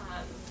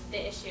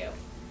the issue.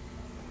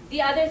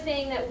 The other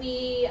thing that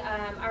we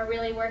are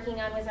really working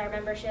on with our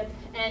membership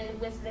and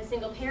with the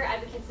single payer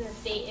advocates in the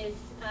state is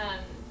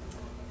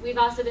we've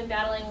also been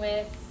battling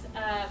with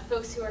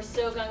folks who are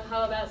so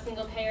gung-ho about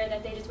single payer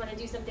that they just want to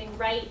do something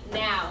right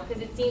now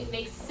because it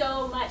makes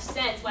so much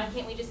sense. Why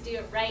can't we just do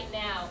it right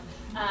now?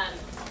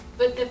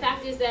 But the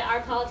fact is that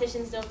our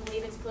politicians don't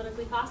believe it's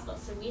politically possible,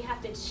 so we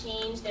have to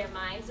change their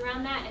minds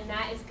around that, and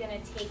that is going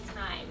to take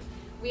time.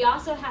 We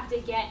also have to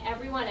get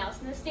everyone else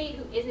in the state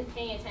who isn't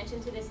paying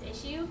attention to this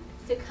issue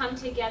to come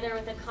together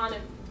with a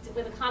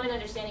common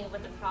understanding of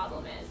what the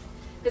problem is.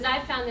 Because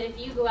I've found that if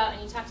you go out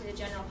and you talk to the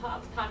general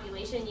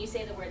population, you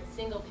say the word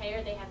single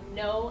payer, they have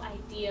no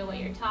idea what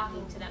you're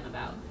talking to them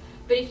about.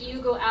 But if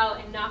you go out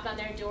and knock on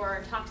their door,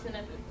 or talk to them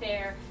at the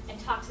fair, and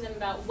talk to them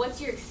about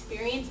what's your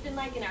experience been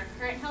like in our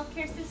current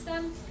healthcare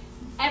system,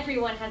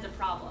 everyone has a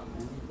problem.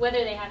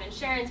 Whether they have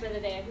insurance, whether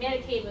they have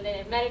Medicaid, whether they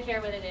have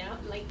Medicare, whether they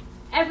don't, like,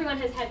 everyone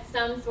has had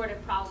some sort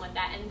of problem with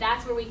that, and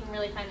that's where we can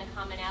really find the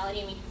commonality,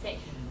 and we can say,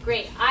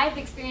 great, I've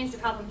experienced a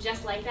problem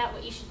just like that.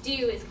 What you should do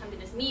is come to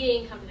this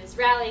meeting, come to this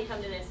rally,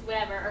 come to this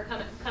whatever, or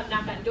come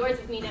knock on doors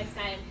with me next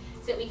time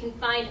so that we can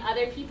find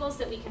other people so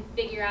that we can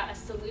figure out a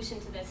solution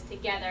to this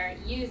together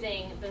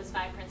using those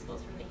 5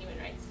 principles from the human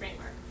rights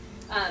framework.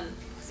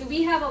 So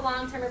we have a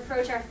long-term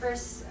approach.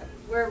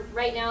 We're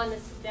right now in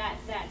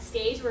that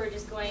stage where we're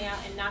just going out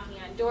and knocking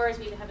on doors.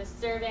 We have a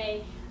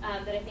survey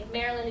that I think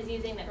Maryland is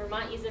using, that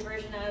Vermont uses a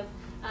version of,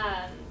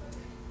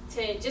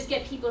 to just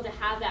get people to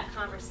have that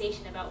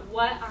conversation about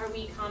what are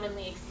we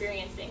commonly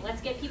experiencing.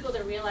 Let's get people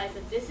to realize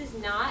that this is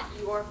not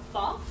your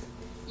fault.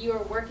 You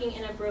are working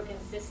in a broken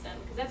system.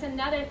 Because that's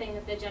another thing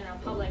that the general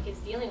public is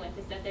dealing with,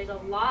 is that there's a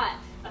lot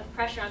of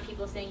pressure on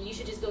people saying you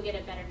should just go get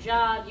a better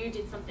job, you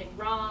did something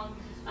wrong,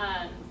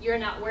 you're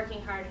not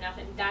working hard enough,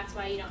 and that's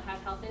why you don't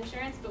have health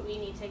insurance. But we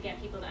need to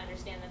get people to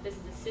understand that this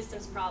is a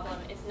systems problem.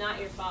 It's not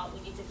your fault.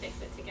 We need to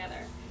fix it together.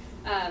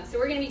 So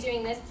we're going to be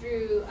doing this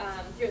through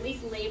at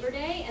least Labor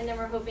Day, and then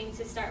we're hoping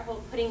to start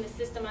putting the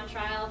system on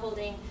trial,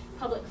 holding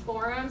public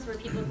forums where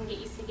people can get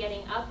used to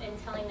getting up and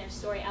telling their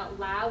story out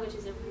loud, which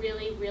is a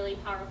really, really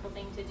powerful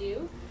thing to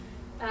do.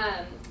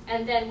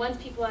 And then once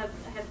people have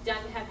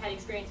had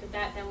experience with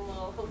that, then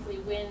we'll hopefully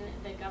win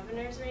the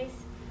governor's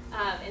race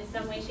in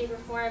some way, shape, or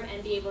form,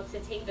 and be able to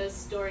take those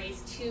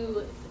stories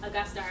to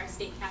Augusta, our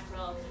state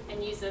capital,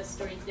 and use those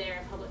stories there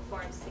in public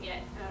forums to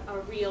get a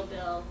real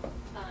bill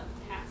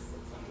passed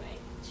in some way,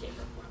 shape,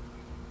 or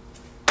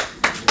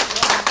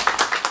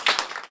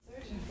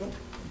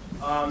form.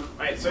 All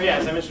right, so yeah,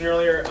 as I mentioned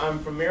earlier, I'm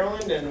from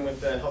Maryland, and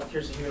with the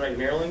Healthcare is a Human Right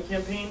Maryland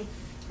campaign,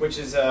 which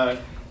is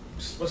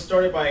was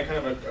started by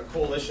kind of a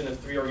coalition of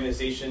 3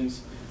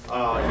 organizations.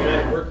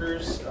 United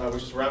Workers,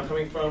 which is where I'm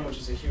coming from, which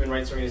is a human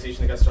rights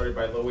organization that got started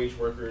by low-wage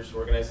workers who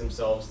organize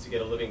themselves to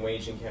get a living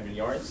wage in Camden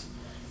Yards.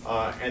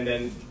 And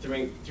then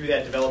through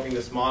that, developing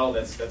this model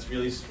that's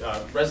really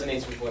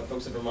resonates with what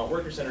folks at Vermont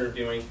Workers Center are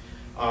doing,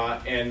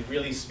 and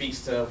really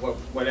speaks to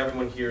what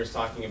everyone here is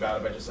talking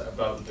about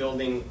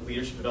building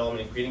leadership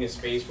development and creating a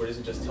space where it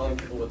isn't just telling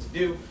people what to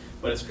do,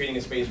 but it's creating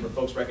a space where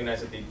folks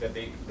recognize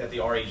that they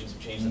are agents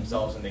of change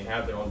themselves and they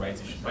have their own rights.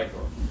 They should fight for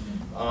them.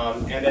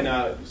 And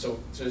then, so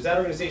there's that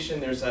organization.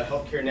 There's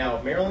Healthcare Now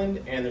of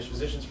Maryland, and there's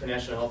Physicians for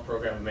National Health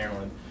Program of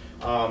Maryland.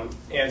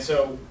 And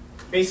so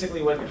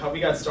basically, how we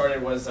got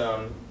started was,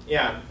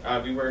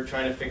 we were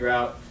trying to figure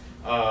out.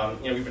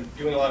 We've been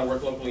doing a lot of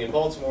work locally in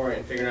Baltimore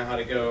and figuring out how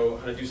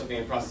to do something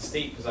across the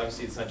state, because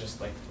obviously it's not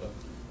just like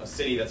a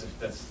city that's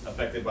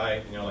affected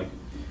by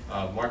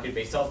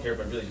market-based healthcare,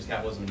 but really just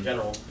capitalism in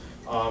general.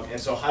 And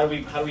so how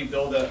do we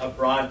build a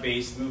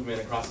broad-based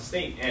movement across the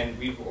state? And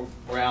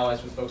we're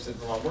allies with folks at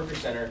the Vermont Workers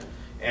Center,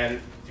 and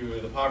through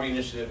the Poverty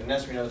Initiative and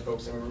NESRI and other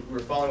folks, and we were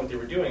following what they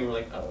were doing. We're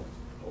like, oh,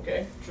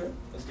 okay, sure,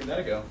 let's give that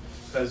a go,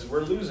 because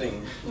we're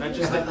losing, not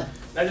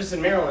just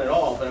in Maryland at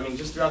all, but I mean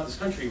just throughout this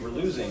country, we're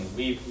losing.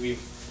 We've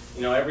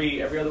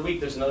every other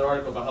week there's another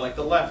article about how like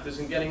the left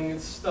isn't getting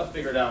its stuff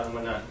figured out and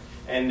whatnot.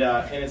 And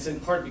it's in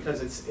part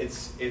because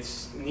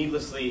it's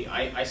needlessly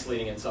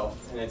isolating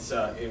itself,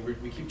 and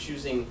we keep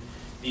choosing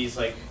these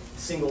like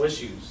single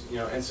issues,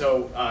 And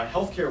so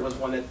healthcare was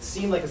one that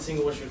seemed like a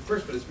single issue at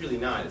first, but it's really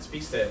not. It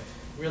speaks to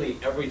really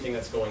everything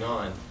that's going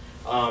on,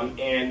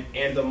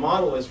 and the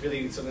model is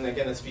really something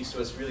again that speaks to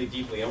us really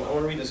deeply. I want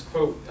to read this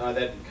quote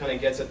that kind of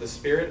gets at the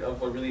spirit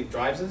of what really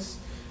drives us.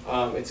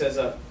 It says,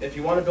 "If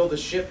you want to build a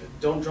ship,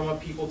 don't drum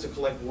up people to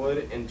collect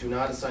wood, and do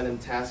not assign them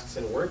tasks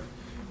and work,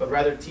 but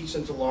rather teach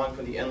them to long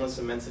for the endless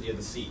immensity of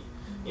the sea."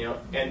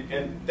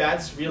 And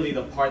that's really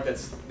the part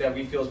that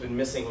we feel has been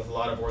missing with a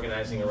lot of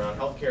organizing around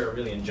healthcare, or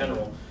really in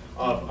general.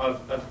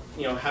 of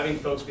you know, having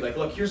folks be like,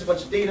 look, here's a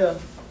bunch of data.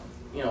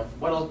 You know,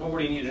 what else? What more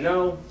do you need to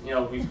know? You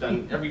know, we've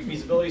done every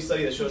feasibility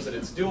study that shows that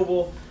it's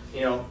doable.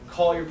 You know,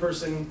 call your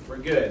person, we're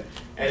good.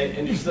 And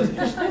it just doesn't,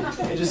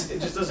 it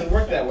just doesn't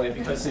work that way,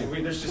 because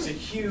there's just a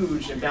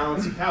huge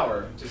imbalance of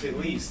power, to say the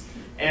least.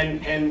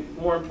 And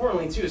more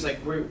importantly too, is like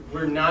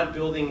we're not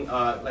building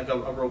like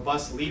a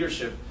robust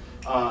leadership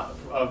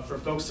for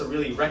folks to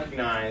really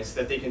recognize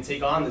that they can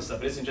take on this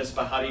stuff. It isn't just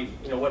about how do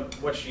you know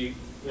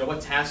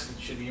what tasks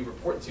should you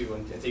report to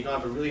and take on,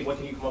 but really what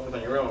can you come up with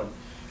on your own.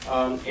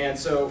 And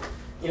so,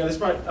 you know, this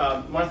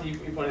brought, Martha, you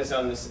pointed this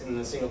out in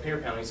the single payer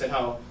panel. You said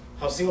how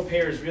single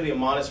payer is really a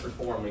modest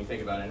reform when you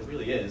think about it. And it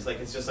really is. Like,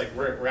 it's just like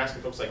we're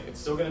asking folks, like, it's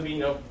still going to be, you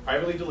know,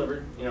 privately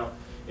delivered, you know,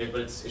 but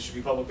it should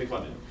be publicly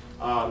funded.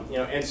 You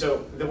know, and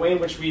so the way in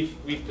which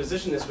we've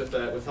positioned this with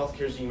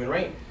healthcare as a human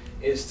right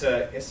is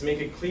to make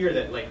it clear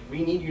that, like,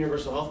 we need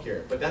universal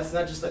healthcare, but that's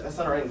not just that's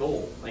not our end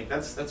goal. Like,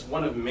 that's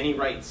one of many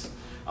rights,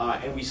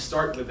 and we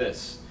start with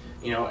this.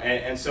 You know,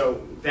 and so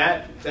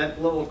that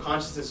level of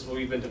consciousness is what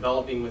we've been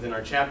developing within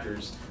our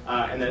chapters,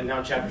 and then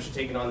now chapters are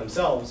taking on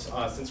themselves.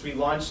 Since we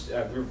launched,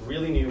 we're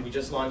really new. We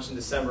just launched in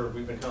December.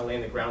 We've been kind of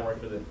laying the groundwork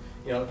for the,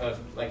 you know,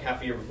 like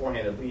half a year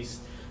beforehand at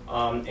least.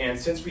 And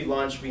since we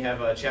launched, we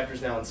have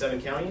chapters now in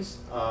 7 counties,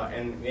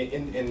 and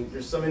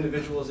there's some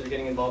individuals that are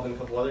getting involved in a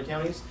couple other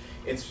counties.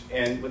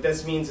 And what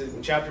this means,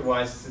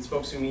 chapter-wise, it's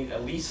folks who meet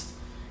at least,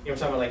 you know, we're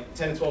talking about like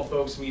 10 to 12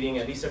 folks meeting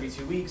at least every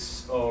 2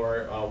 weeks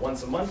or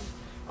once a month.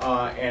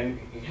 And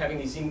having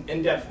these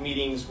in-depth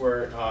meetings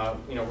where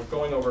you know, we're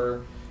going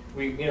over,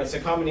 you know, it's a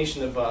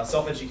combination of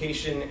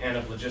self-education and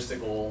of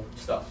logistical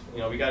stuff. You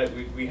know,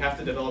 we have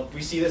to develop.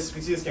 We see this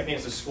campaign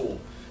as a school.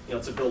 You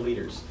know, to build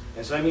leaders,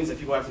 and so that means that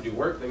people have to do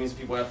work. That means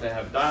people have to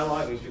have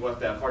dialogue. That means people have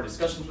to have hard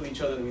discussions with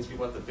each other. That means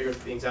people have to figure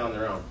things out on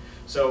their own.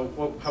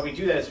 So how we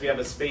do that is we have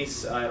a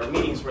space at our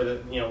meetings where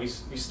we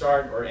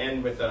start or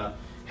end with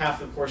half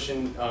the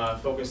portion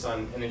focused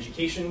on an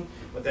education.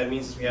 What that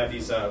means is we have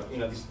these you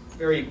know, these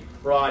very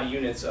broad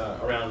units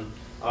around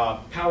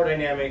power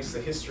dynamics,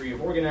 the history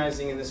of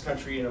organizing in this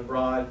country and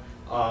abroad.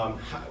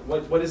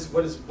 What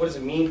does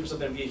it mean for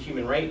something to be a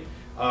human right?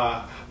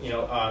 You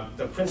know,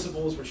 the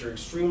principles, which are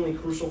extremely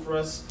crucial for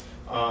us.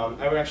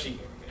 I would actually,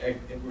 we're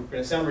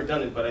going to sound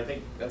redundant, but I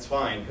think that's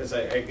fine, because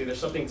there's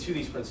something to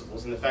these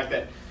principles, and the fact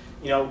that,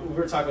 you know, we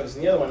were talking about this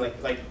in the other one,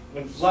 like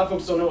when a lot of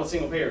folks don't know what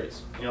single payer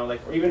is, you know,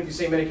 like, or even if you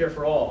say Medicare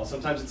for all,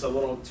 sometimes it's a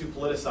little too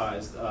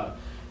politicized,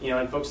 you know,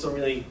 and folks can't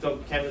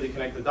really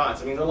connect the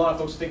dots. I mean, there are a lot of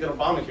folks who think that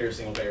Obamacare is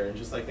single payer and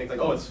just like think like,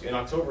 oh, it's in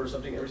October or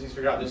something, everything's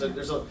figured out.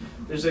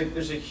 There's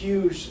a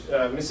huge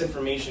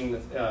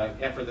misinformation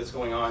effort that's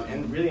going on,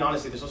 and really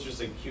honestly, there's also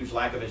just a huge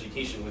lack of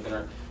education within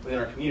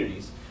our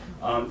communities.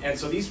 And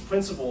so these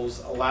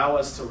principles allow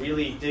us to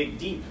really dig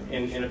deep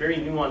in a very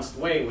nuanced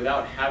way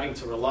without having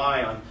to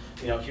rely on,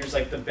 you know, here's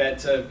like the bed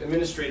to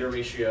administrator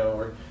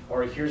ratio,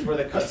 or here's where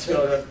the cuts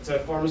go to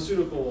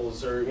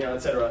pharmaceuticals, or, you know, et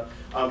cetera.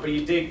 But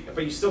you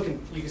can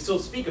still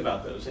speak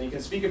about those, and you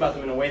can speak about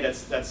them in a way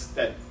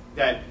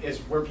that is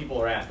where people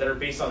are at, that are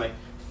based on like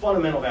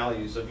fundamental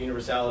values of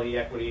universality,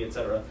 equity, et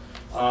cetera.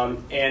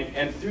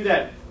 And through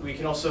that, we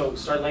can also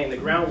start laying the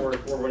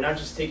groundwork where we're not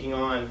just taking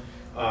on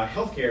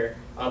healthcare,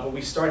 but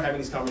we start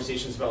having these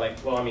conversations about,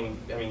 like, well, I mean,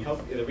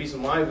 the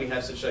reason why we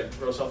have such a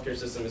gross healthcare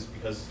system is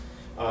because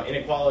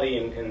inequality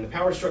in the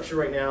power structure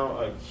right now,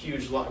 a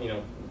huge,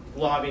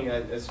 lobbying,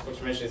 as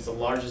folks mentioned, it's the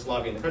largest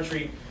lobby in the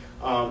country.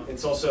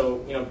 It's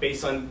also, you know,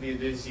 based on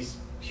these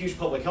huge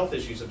public health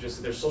issues of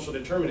just there's social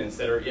determinants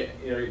that are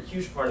a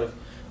huge part of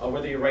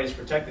whether your right is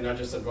protected, not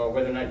just about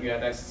whether or not you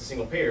have access to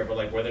single payer, but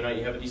like whether or not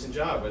you have a decent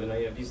job, whether or not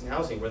you have decent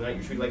housing, whether or not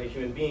you're treated like a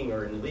human being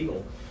or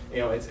illegal, you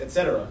know, et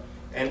cetera.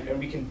 And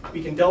we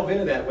can delve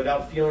into that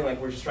without feeling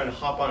like we're just trying to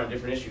hop on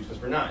different issues,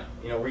 because we're not.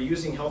 You know, we're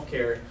using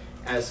healthcare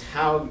as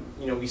how,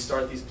 you know, we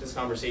start this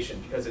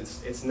conversation, because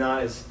it's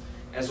not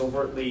as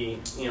overtly,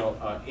 you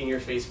know, in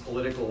your face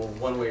political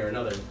one way or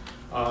another.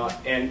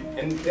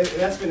 And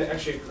that's been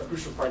actually a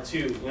crucial part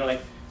too. You know,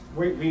 like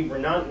we're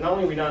not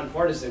only are we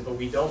nonpartisan, but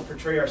we don't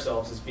portray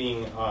ourselves as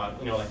being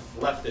you know, like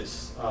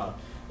leftists.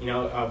 You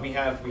know, we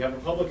have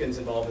Republicans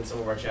involved in some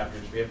of our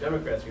chapters. We have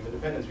Democrats, we have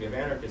independents, we have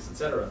anarchists,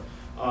 etc.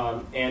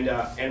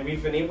 And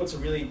we've been able to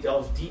really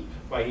delve deep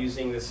by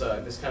using this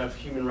kind of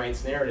human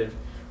rights narrative.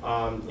 You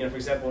know, for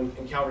example,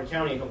 in Calvert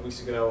County a couple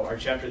weeks ago, our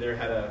chapter there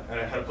had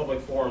a public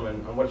forum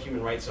on what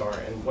human rights are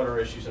and what are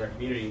issues in our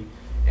community.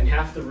 And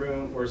half the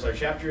room was our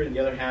chapter, and the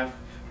other half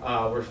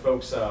were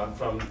folks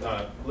from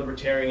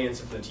libertarians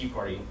and from the Tea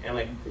Party. And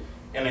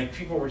like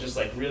people were just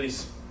like really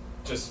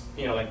just,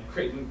 you know, like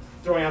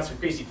throwing out some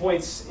crazy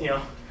points, you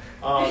know.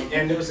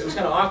 And it was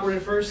kind of awkward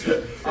at first.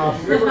 It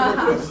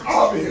was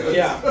obvious.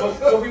 Yeah,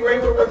 but we were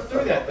able to work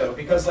through that though,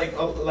 because like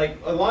a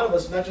lot of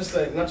us, not just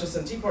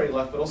the Tea Party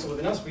left, but also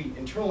within us, we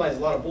internalize a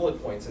lot of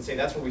bullet points and say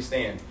that's where we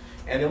stand.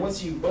 And then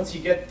once you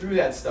get through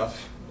that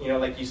stuff, you know,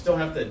 like you still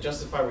have to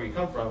justify where you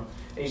come from,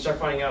 and you start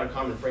finding out a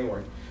common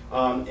framework.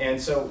 And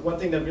so one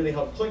thing that really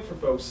helped click for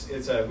folks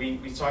is we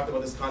talked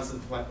about this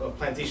concept of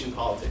plantation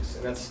politics,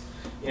 and that's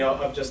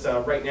of just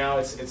right now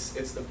it's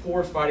the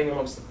poor fighting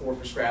amongst the poor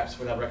for scraps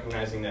without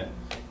recognizing that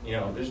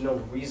there's no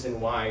reason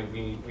why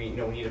we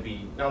need to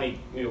be not only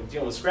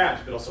dealing with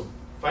scraps but also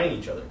fighting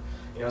each other.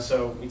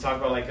 So we talk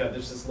about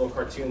there's this little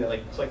cartoon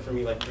that clicked for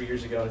me 3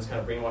 years ago, and it's kind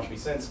of brainwashed me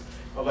since.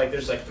 Of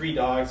there's 3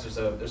 dogs.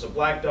 There's a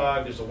black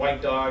dog, there's a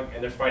white dog,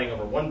 and they're fighting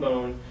over one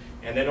bone.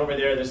 And then over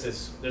there,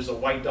 there's a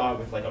white dog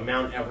with a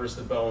Mount Everest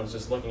of bones,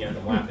 just looking at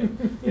them laughing.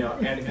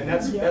 And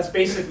that's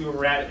basically where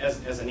we're at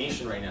as a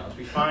nation right now. Is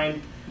we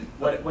find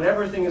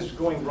whatever thing is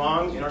going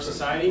wrong in our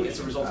society, it's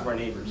a result of our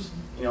neighbors.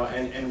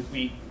 And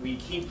we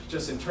keep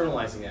just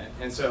internalizing that.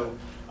 And so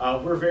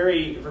we're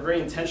very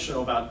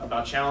intentional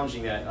about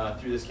challenging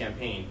that through this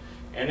campaign.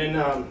 And then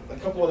a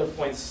couple other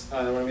points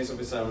I want to make up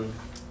is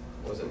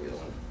what was that the other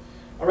one?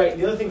 All right,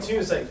 the other thing too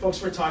is folks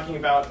were talking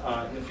about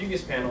in the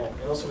previous panel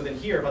and also within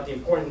here about the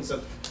importance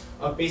of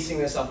basing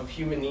this off of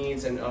human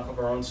needs and off of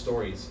our own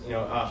stories.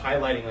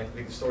 Highlighting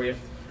the story of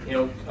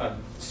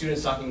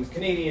students talking with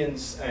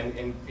Canadians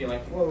and being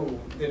like, whoa,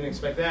 didn't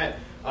expect that.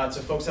 To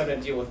folks having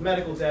to deal with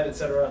medical debt,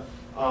 etc.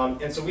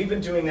 And so we've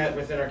been doing that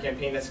within our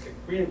campaign. That's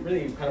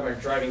really kind of our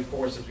driving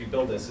force as we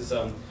build this. Is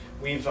and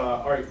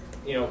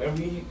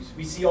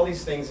we see all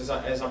these things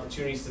as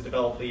opportunities to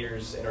develop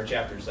leaders in our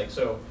chapters.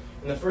 So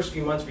in the first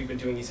few months, we've been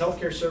doing these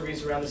healthcare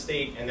surveys around the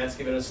state, and that's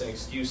given us an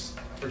excuse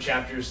for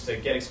chapters to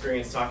get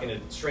experience talking to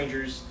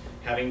strangers,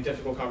 having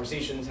difficult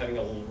conversations, having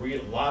a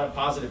lot of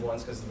positive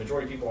ones, because the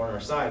majority of people are on our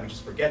side. We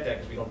just forget that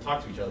because we don't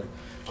talk to each other.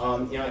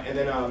 And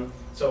then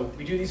so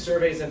we do these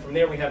surveys, and from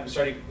there we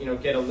started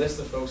get a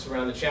list of folks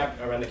around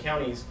the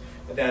counties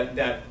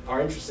that are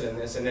interested in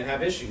this and that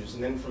have issues.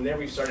 And then from there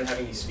we've started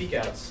having these speak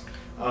outs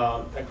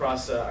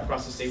across the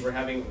state. We're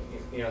having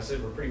so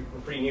we're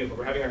pretty new, but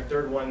we're having our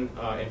 3rd one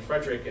in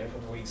Frederick in a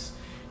couple of weeks.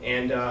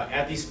 And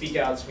at these speak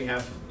outs, we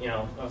have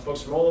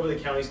folks from all over the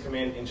counties come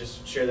in and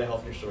just share their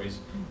healthcare stories,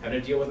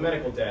 having to deal with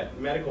medical debt,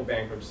 medical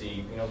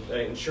bankruptcy,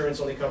 insurance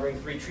only covering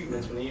 3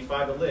 treatments when they need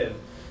 5 to live,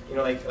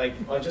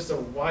 just a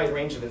wide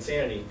range of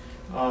insanity.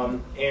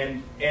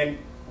 And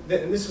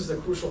this is the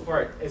crucial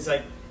part. It's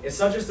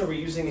not just that we're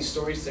using these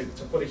stories to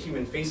put a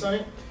human face on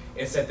it.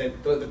 It's that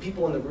the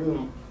people in the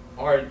room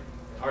are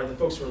the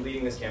folks who are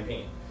leading this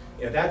campaign.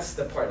 That's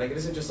the part. It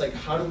isn't just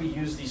how do we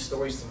use these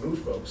stories to move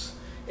folks.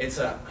 It's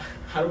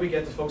how do we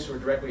get the folks who are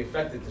directly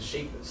affected to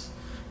shape this?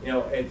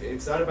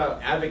 It's not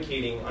about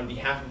advocating on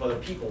behalf of other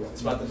people. It's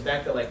about the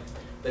fact that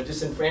the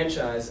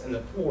disenfranchised and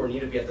the poor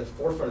need to be at the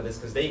forefront of this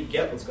because they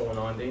get what's going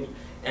on,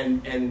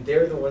 and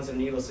they're the ones that are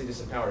needlessly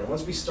disempowered. And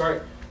once we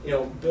start,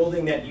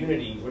 building that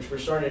unity, which we're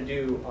starting to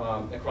do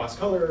across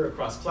color,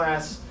 across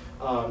class,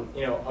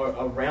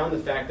 around the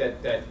fact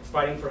that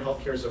fighting for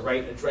healthcare as a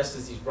right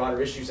addresses these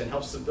broader issues and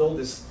helps to build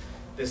this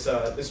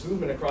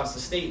movement across the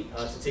state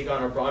to take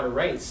on our broader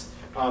rights.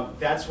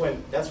 That's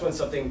when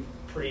something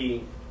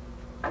pretty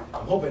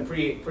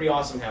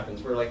awesome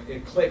happens. Where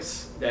it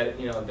clicks that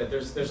that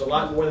there's a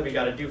lot more that we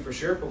got to do for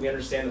sure, but we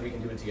understand that we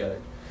can do it together.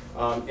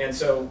 And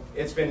so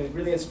it's been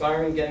really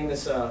inspiring getting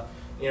this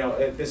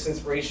this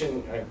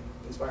inspiration.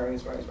 Inspiring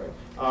from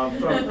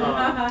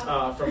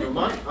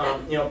Vermont.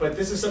 But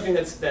this is something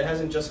that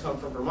hasn't just come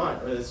from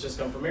Vermont or that's just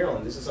come from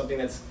Maryland. This is something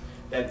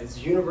that is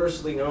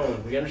universally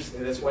known. We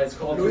understand that's why it's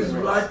called. Who's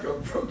black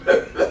come from?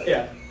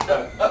 Yeah,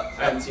 I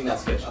haven't seen that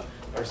sketch.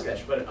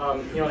 But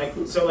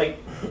so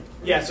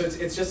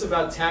it's just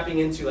about tapping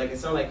into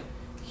it's not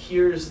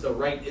here's the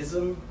right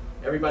ism.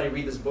 Everybody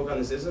read this book on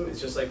this ism. It's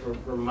just we're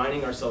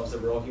reminding ourselves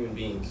that we're all human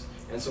beings.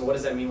 And so what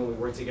does that mean when we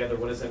work together?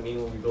 What does that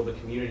mean when we build a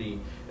community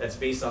that's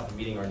based off of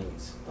meeting our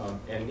needs? So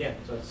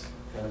that's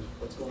kind of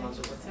what's going on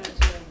so far.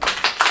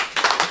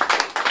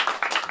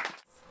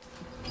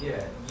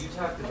 Yeah, you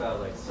talked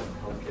about some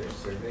healthcare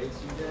surveys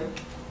you did.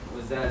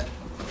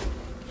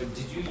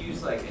 Did you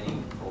use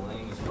any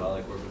polling as well,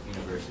 work with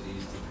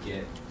universities to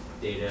get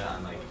data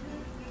on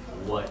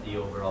what the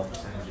overall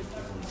percentage of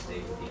people in the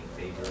state would be in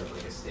favor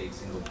of a state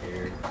single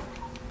payer?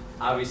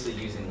 Obviously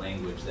using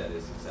language that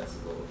is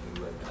accessible and things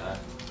like that.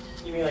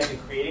 You mean in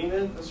creating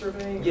the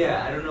survey?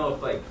 Yeah, I don't know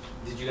if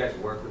did you guys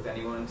work with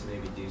anyone to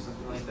maybe do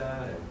something like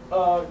that?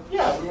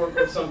 Yeah, we work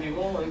with some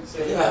people. Folks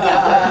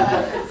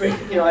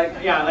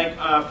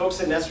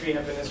at NESRI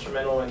have been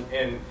instrumental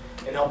in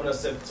helping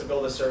us to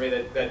build a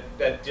survey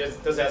that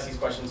just does ask these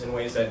questions in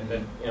ways that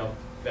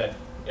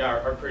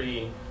are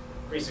pretty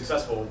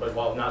successful, but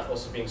while not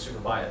also being super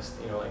biased.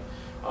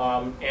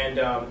 But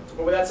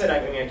with that said,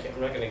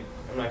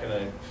 I'm not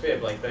gonna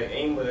fib. The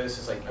aim with this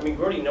is we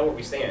already know where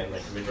we stand.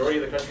 The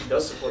majority of the country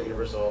does support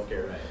universal health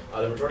care.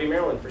 Right. The majority of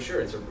Maryland, for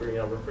sure.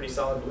 We're pretty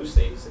solid blue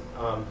states.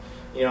 And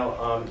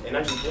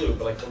not just blue,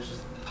 but folks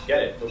just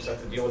get it. Folks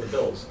have to deal with the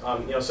bills.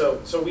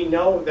 So we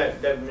know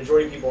that the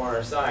majority of people are on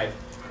our side.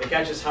 The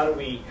catch is how do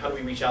we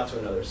reach out to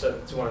one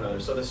another.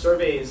 So the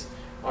surveys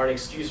are an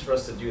excuse for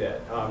us to do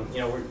that.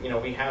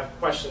 We have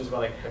questions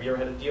about have you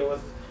ever had to deal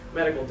with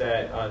medical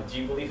debt? Do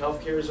you believe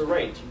healthcare is a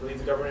right? Do you believe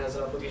the government has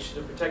an obligation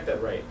to protect that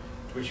right?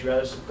 would you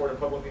rather support a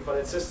publicly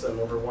funded system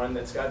over one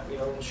that's got, you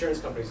know, insurance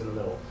companies in the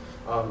middle?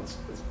 It's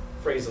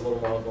phrased a little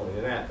more eloquently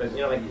than that, but, you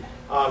know, like,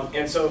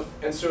 and so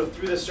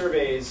through the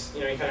surveys,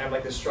 you know, you kind of have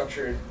like this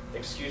structured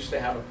excuse to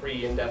have a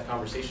pretty in-depth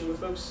conversation with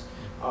folks,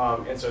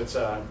 and so it's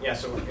yeah,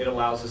 so it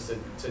allows us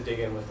to dig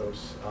in with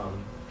folks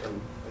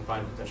and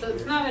find potential. So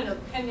it's not an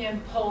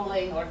opinion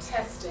polling or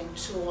testing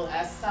tool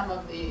as some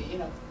of the, you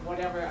know,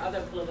 whatever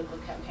other political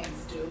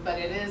campaigns do, but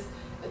it is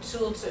a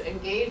tool to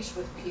engage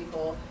with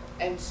people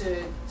and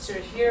to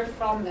hear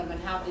from them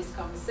and have these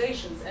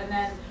conversations. And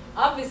then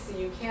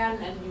obviously you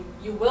can and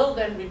you will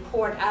then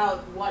report out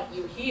what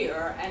you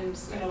hear. And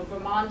you know,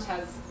 Vermont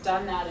has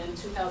done that in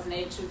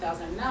 2008,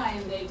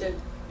 2009. They did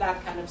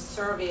that kind of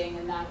surveying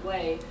in that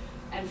way,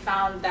 and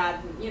found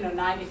that, you know,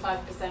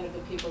 95% of the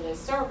people they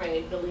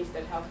surveyed believed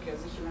that healthcare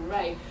is a human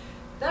right.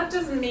 That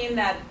doesn't mean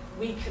that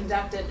we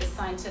conducted a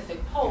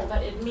scientific poll,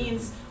 but it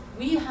means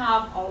we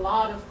have a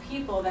lot of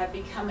people that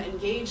become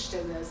engaged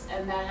in this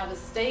and that have a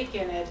stake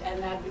in it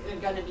and that are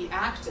going to be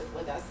active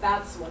with us.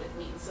 That's what it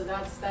means. So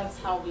that's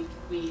how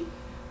we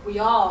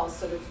all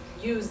sort of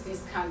use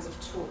these kinds of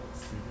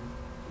tools.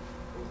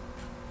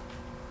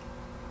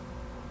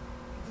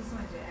 I just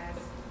wanted to ask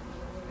a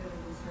little bit of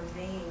this for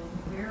Maine.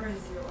 Where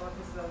is your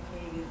office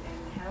located,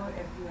 and how,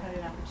 if you had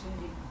an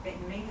opportunity,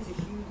 Maine is a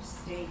huge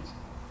state,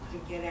 to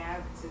get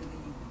out to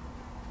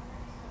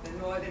the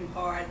northern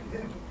part.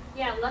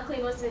 Yeah,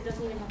 luckily most of it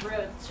doesn't even have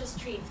roads, it's just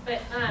trees.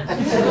 But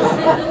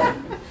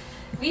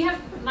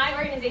my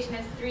organization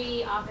has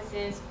 3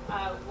 offices,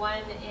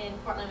 one in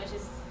Portland, which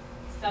is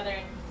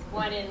southern,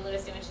 one in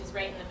Lewiston, which is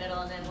right in the middle,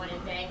 and then one in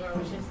Bangor,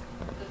 which is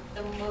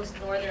the most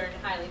northern,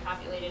 highly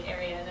populated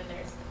area. And then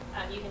there's,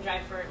 you can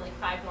drive for like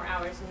 5 more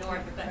hours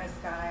north. But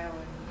Presque Isle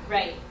and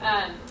right,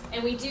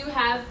 and we do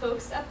have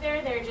folks up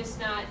there. They're just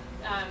not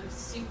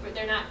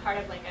they're not part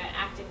of like an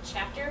active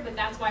chapter, but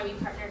that's why we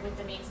partnered with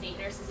the Maine State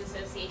Nurses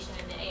Association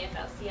and the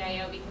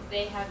AFL-CIO, because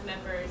they have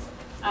members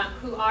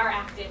who are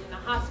active in the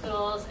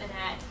hospitals and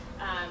at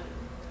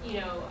you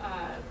know,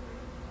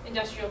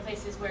 industrial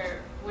places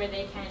where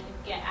they can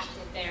get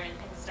active there and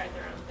start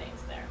their own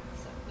things there.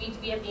 So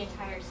we have the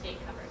entire state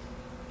covered,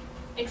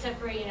 except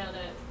for, you know,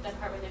 the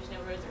part where there's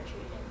no roads or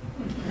trees.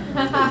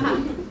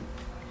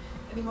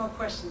 Any more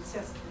questions?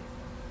 Yes,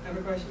 please. I have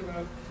a question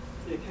about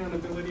the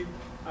accountability.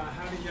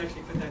 How did you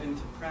actually put that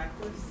into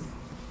practice?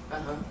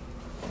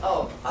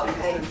 Oh,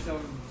 okay. In a sense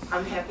of,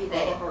 I'm happy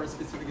that. or a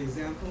specific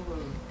example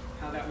of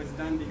how that was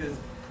done, because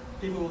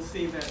people will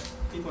see that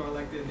people are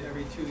elected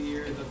every 2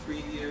 years or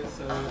 3 years,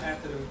 so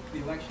after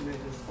the election they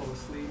just fall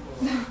asleep.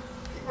 Or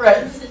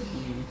Right.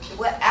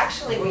 Well,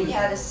 actually, we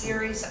had a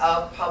series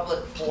of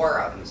public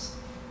forums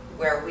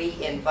where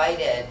we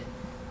invited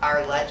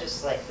our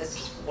legislators. This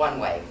is one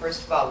way.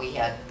 First of all, we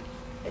had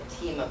a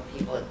team of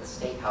people at the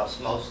State House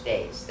most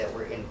days that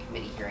were in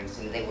committee hearings,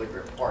 and they would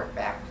report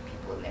back to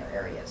people in their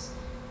areas.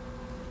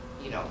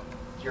 You know,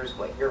 here's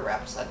what your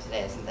rep said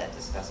today. Isn't that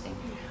disgusting?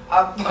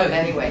 But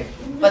anyway,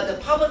 but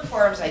the public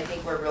forums, I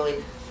think, were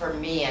really, for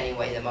me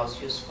anyway, the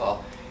most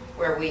useful,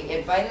 where we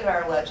invited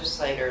our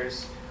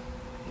legislators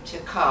to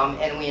come,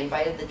 and we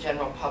invited the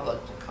general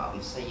public to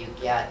come. So you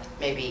get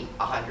maybe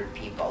 100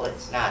 people.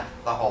 It's not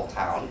the whole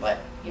town, but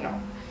you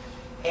know.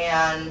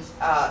 And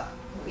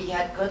we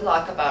had good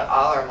luck about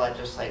all our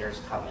legislators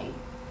coming,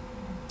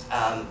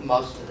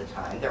 most of the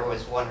time. There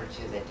was 1 or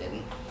 2 that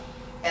didn't.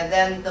 And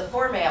then the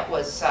format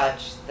was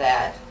such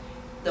that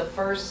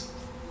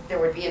there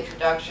would be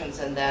introductions,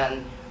 and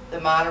then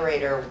the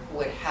moderator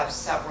would have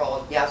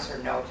several yes or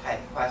no type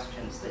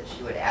questions that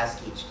she would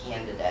ask each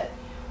candidate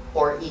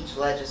or each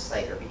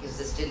legislator, because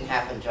this didn't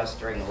happen just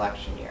during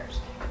election years.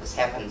 This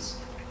happens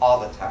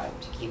all the time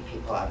to keep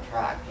people on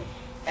track.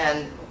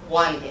 And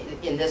one,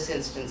 in this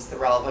instance, the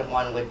relevant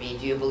one would be,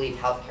 do you believe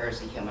healthcare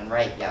is a human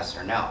right, yes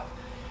or no?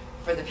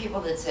 For the people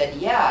that said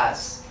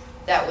yes,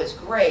 that was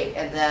great,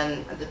 and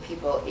then the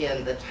people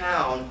in the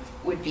town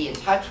would be in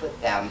touch with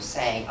them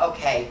saying,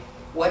 okay,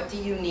 what do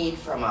you need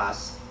from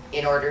us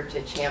in order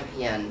to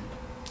champion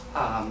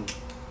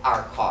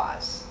our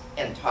cause,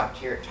 and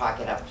talk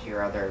it up to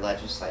your other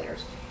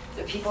legislators.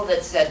 The people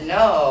that said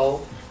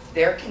no,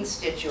 their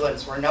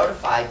constituents were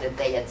notified that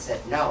they had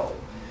said no,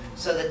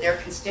 so that their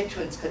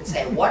constituents could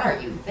say, what are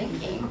you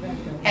thinking?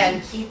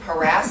 And keep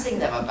harassing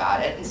them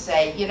about it and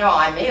say, you know,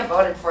 I may have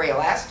voted for you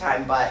last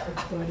time, but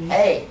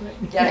hey,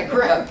 get a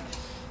grip.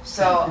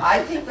 So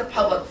I think the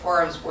public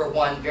forums were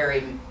one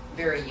very,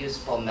 very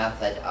useful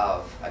method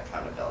of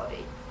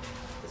accountability.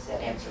 Does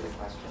that answer the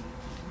question?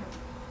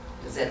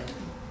 Does it?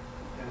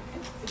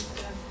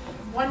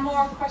 One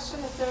more question,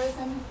 if there is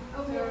any.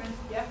 Okay.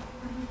 Yeah.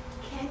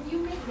 Can you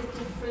make the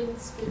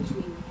difference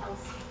between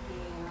health care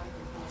and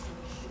health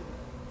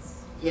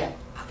insurance? Yeah,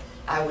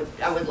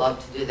 I would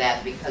love to do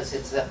that, because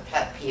it's a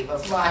pet peeve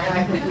of mine.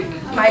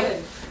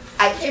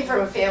 I came from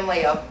a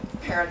family of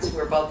parents who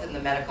were both in the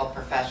medical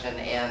profession,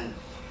 and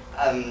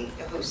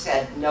who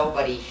said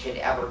nobody should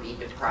ever be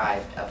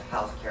deprived of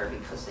health care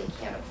because they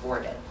can't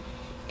afford it.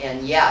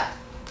 And yet,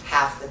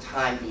 half the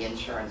time the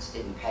insurance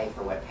didn't pay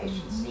for what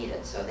patients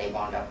needed, so they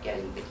wound up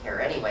getting the care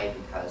anyway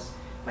because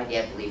My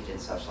dad believed in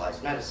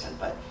socialized medicine,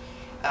 but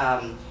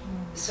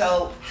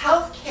so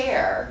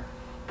healthcare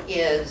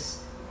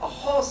is a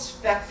whole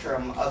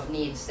spectrum of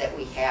needs that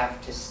we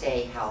have to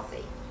stay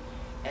healthy.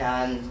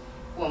 And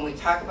when we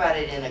talk about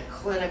it in a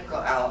clinical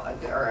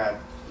or a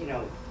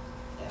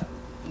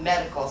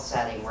medical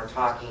setting, we're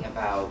talking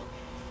about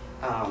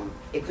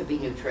it could be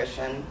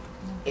nutrition,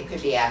 it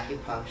could be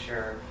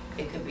acupuncture,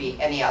 it could be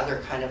any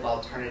other kind of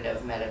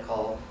alternative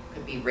medical, it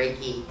could be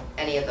Reiki,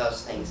 any of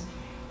those things.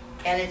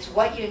 And it's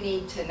what you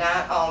need to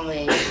not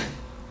only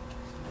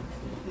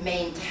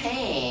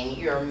maintain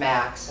your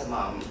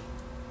maximum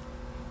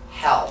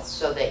health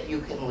so that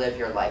you can live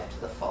your life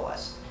to the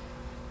fullest,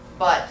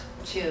 but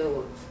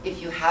to,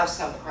 if you have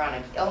some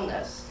chronic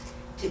illness,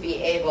 to be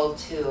able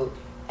to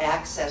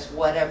access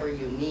whatever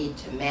you need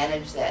to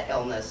manage that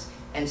illness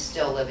and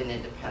still live an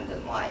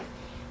independent life.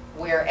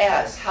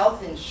 Whereas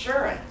health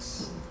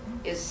insurance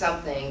is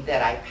something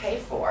that I pay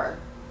for.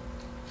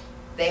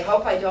 They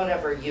hope I don't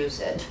ever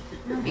use it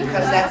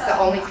because that's the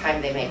only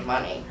time they make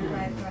money.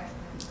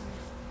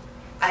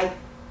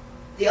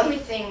 The only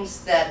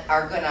things that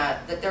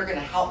they're gonna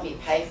help me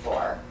pay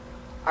for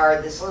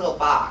are this little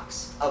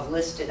box of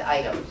listed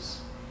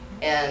items.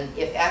 And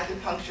if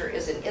acupuncture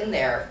isn't in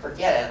there,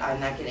 forget it, I'm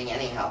not getting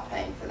any help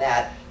paying for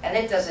that. And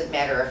it doesn't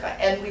matter if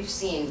and we've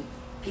seen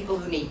people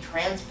who need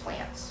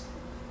transplants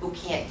who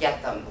can't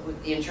get them, who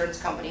the insurance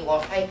company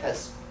won't pay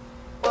because,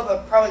 well,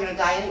 they're probably gonna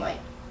die anyway.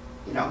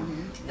 You know,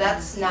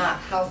 that's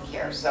not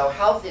healthcare. So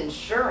health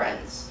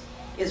insurance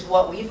is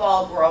what we've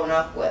all grown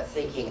up with,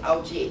 thinking,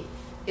 oh gee,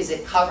 is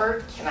it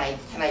covered? Can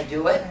I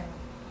do it?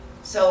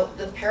 So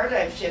the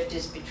paradigm shift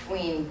is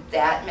between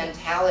that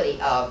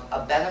mentality of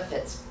a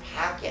benefits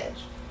package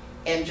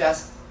and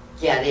just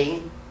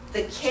getting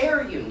the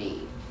care you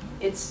need.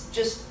 It's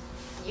just,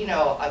 you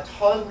know, a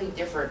totally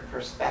different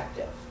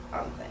perspective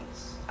on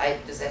things.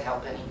 Does that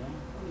help any?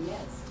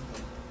 Yes.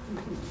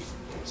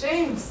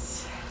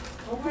 James,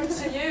 over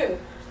to you.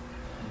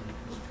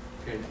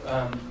 Okay,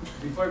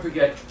 before I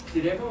forget,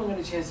 did everyone get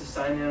a chance to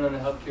sign in on the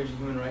Healthcare is a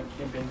Human Right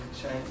campaign?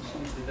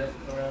 Did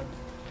that go around?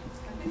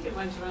 I think it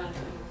went around.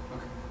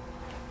 Okay.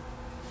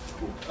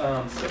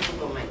 Cool. Some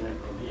people might not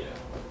know. Yeah.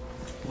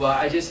 Well,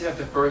 I just have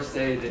to first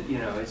say that, you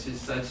know, it's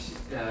just such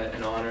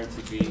an honor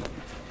to be,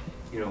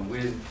 you know,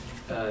 with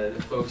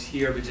the folks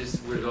here, but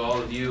just with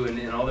all of you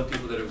and all the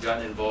people that have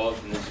gotten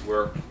involved in this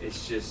work.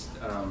 It's just,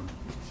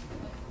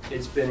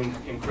 it's been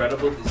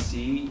incredible to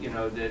see, you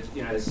know, that,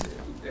 you know, as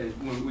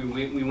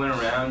we went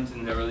around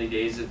in the early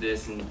days of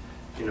this and,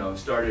 you know,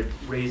 started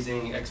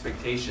raising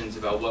expectations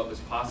about what was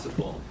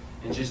possible,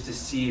 and just to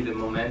see the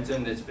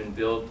momentum that's been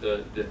built,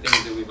 the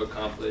things that we've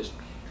accomplished,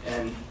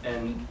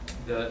 and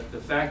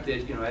the fact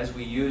that, you know, as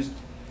we used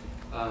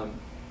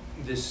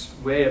this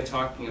way of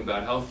talking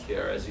about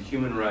healthcare as a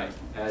human right,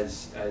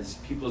 as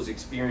people's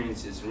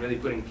experiences, and really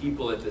putting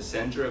people at the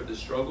center of the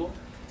struggle,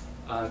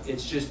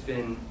 it's just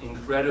been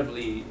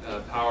incredibly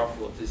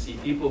powerful to see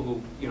people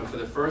who, you know, for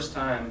the first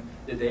time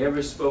that they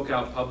ever spoke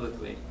out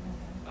publicly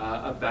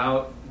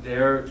about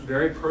their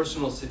very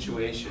personal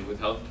situation with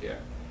healthcare,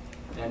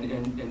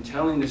 and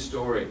telling the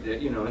story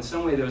that, you know, in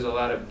some way there was a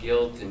lot of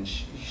guilt and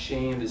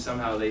shame that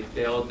somehow they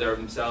failed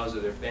themselves or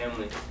their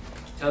family.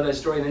 Tell that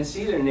story and then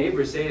see their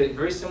neighbors say a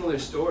very similar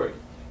story,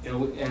 you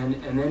know,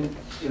 and then,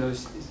 you know,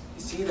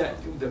 see that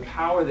the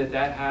power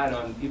that had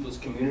on people's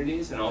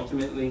communities and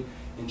ultimately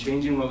in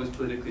changing what was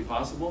politically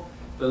possible.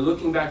 But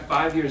looking back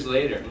 5 years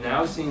later,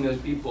 now seeing those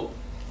people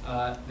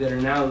that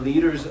are now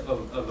leaders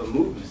of a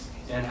movement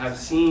and have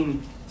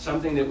seen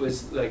something that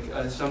was like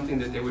something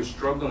that they were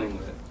struggling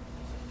with,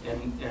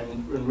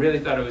 and really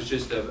thought it was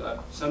just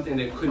something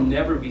that could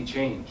never be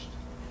changed,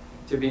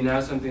 to be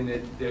now something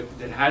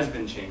that has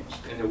been changed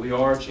and that we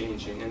are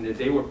changing and that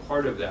they were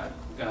part of that.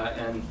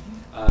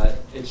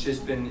 It's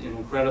just been an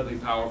incredibly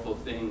powerful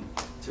thing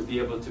to be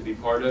able to be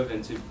part of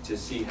and to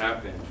see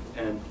happen.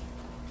 And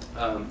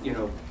you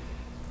know,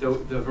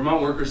 the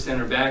Vermont Workers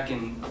Center back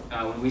in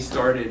when we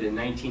started in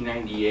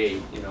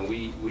 1998, you know,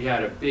 we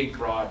had a big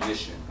broad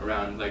mission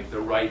around like the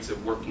rights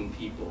of working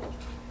people,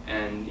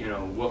 and you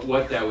know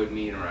what that would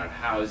mean around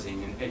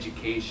housing and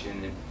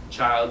education and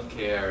child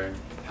care and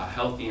a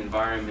healthy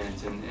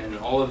environment and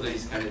all of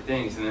these kind of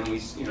things. And then we,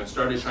 you know,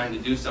 started trying to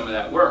do some of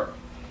that work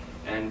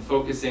and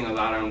focusing a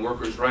lot on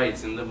workers'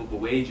 rights and livable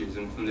wages.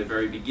 And from the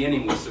very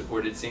beginning, we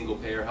supported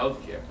single-payer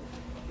health care.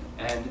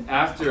 And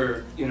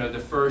after, you know, the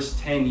first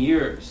 10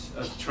 years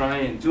of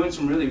doing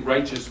some really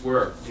righteous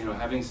work, you know,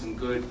 having some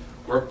good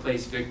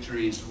workplace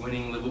victories,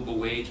 winning livable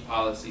wage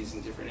policies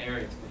in different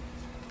areas,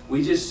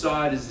 we just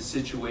saw it as a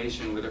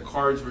situation where the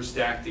cards were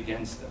stacked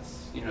against us.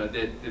 You know,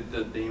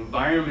 that the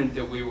environment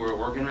that we were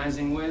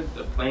organizing with,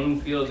 the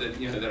playing field that,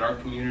 you know, that our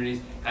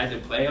communities had to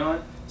play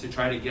on to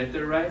try to get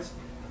their rights,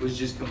 was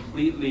just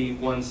completely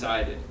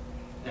one-sided,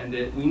 and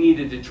that we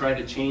needed to try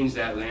to change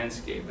that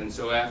landscape. And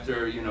so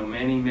after, you know,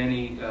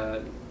 many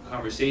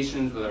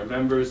conversations with our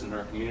members and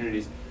our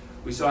communities,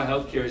 we saw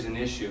healthcare as an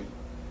issue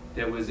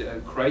that was a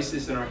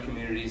crisis in our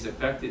communities,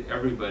 affected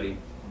everybody,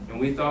 and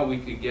we thought we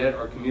could get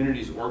our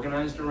communities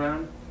organized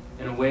around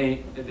in a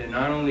way that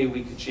not only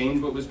we could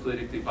change what was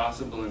politically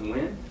possible and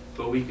win,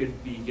 but we could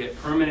get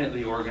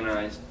permanently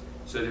organized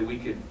so that we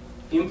could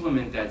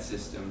implement that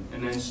system,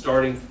 and then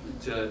starting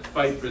to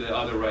fight for the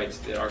other rights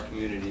that our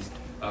communities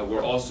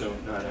were also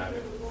not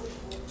having.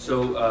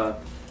 So,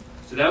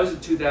 so that was in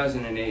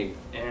 2008,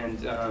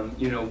 and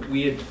you know,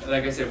 we had,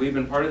 like I said, we've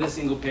been part of the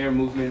single-payer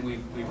movement. We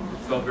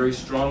felt very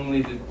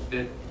strongly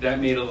that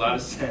made a lot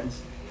of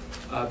sense,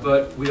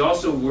 but we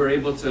also were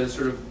able to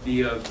sort of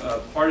be a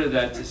part of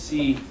that to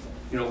see,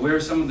 you know, where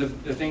some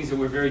of the things that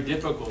were very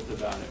difficult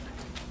about it.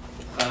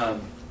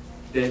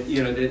 That,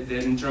 you know, that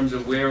in terms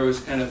of where it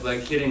was kind of like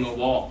hitting a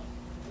wall.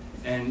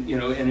 And, you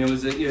know, and it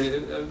was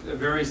a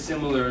very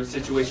similar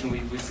situation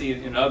we see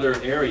in other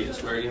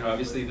areas where, you know,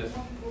 obviously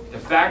the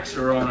facts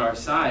are on our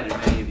side in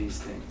many of these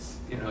things.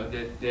 You know,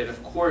 that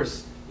of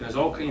course, there's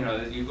all, you know,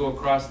 you go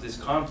across this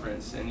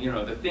conference and, you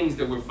know, the things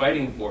that we're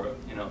fighting for,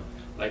 you know,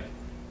 like,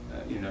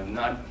 you know,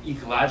 not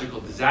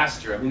ecological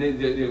disaster. I mean,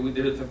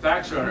 the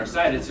facts are on our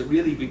side. It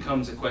really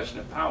becomes a question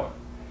of power.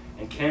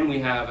 And can we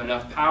have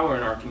enough power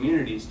in our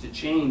communities to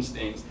change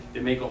things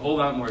that make a whole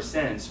lot more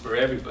sense for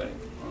everybody?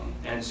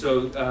 And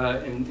so,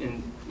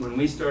 and when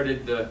we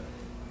started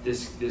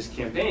this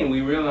campaign, we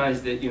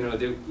realized that, you know,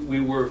 that we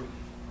were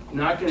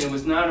not going to, it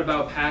was not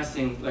about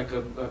passing like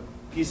a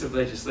piece of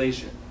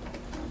legislation.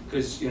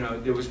 Because, you know,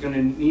 there was going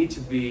to need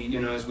to be,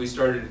 you know, as we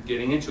started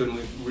getting into it and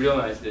we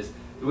realized this,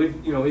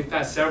 we've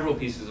passed several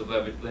pieces of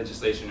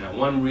legislation now.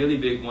 One really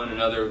big one,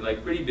 another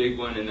like pretty big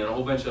one, and then a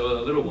whole bunch of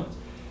other little ones.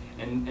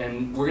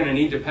 And we're going to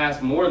need to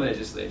pass more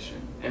legislation.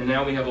 And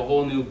now we have a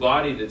whole new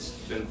body that's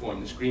been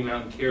formed, this Green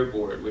Mountain Care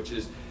Board, which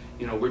is,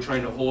 you know, we're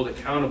trying to hold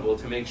accountable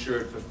to make sure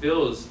it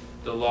fulfills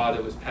the law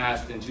that was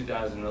passed in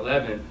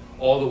 2011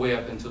 all the way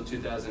up until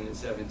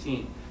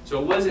 2017. So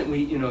it wasn't,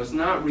 you know, it's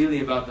not really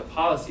about the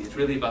policy, it's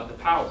really about the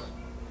power.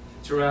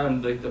 It's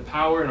around like the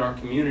power in our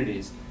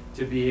communities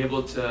to be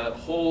able to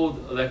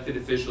hold elected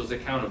officials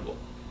accountable,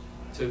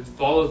 to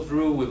follow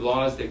through with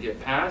laws that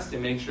get passed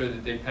and make sure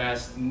that they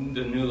pass the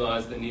new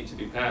laws that need to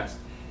be passed.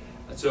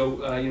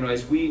 So, you know,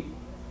 as we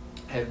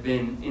have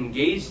been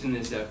engaged in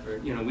this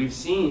effort, you know, we've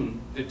seen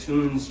the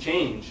tunes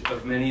change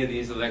of many of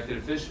these elected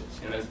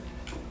officials. You know, as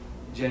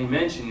Jenny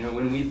mentioned, you know,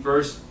 when we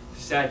first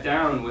sat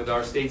down with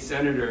our state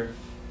senator,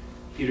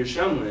 Peter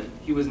Shumlin,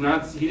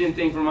 he didn't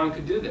think Vermont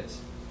could do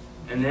this.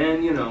 And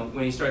then, you know,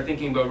 when he started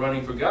thinking about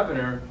running for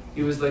governor,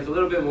 he was like a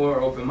little bit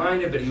more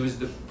open-minded, but he was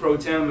the pro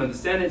tem of the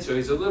Senate, so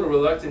he's a little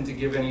reluctant to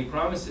give any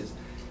promises.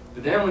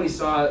 But then when he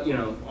saw, you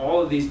know,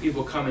 all of these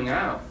people coming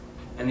out,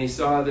 and he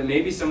saw that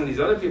maybe some of these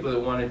other people that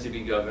wanted to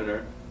be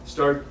governor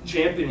start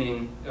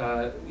championing,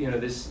 you know,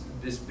 this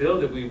bill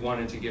that we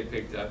wanted to get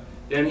picked up,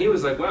 then he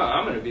was like, well,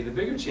 I'm going to be the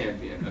bigger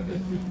champion of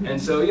it.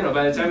 And so, you know,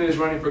 by the time he was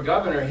running for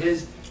governor,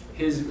 his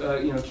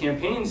you know,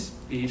 campaign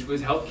speech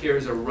was healthcare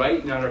is a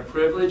right, not a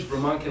privilege.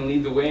 Vermont can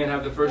lead the way and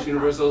have the first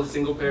universal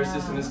single-payer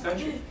system in this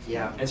country.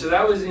 Yeah. And so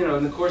that was, you know,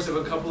 in the course of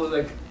a couple of,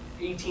 like,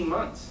 18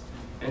 months.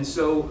 And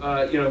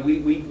so, you know,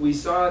 we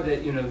saw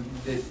that, you know,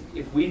 that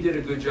if we did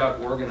a good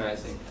job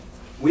organizing,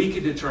 we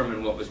could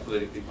determine what was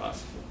politically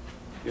possible.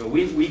 You know,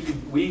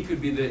 we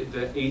could be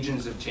the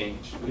agents of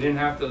change. We didn't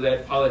have to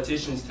let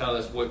politicians tell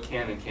us what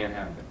can and can't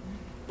happen.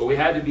 But we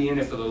had to be in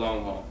it for the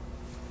long haul.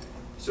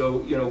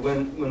 So, you know,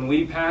 when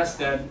we passed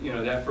that, you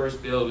know, that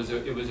first bill,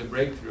 it was a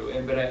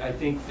breakthrough. But I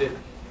think that,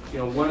 you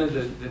know, one of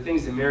the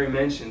things that Mary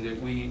mentioned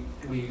that we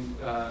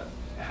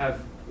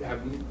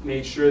have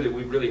made sure that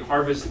we've really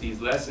harvested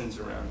these lessons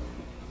around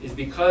is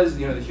because,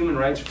 you know, the human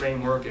rights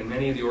framework and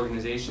many of the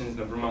organizations,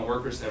 the Vermont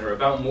Workers Center, are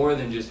about more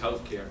than just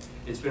healthcare.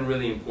 It's been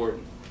really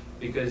important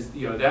because,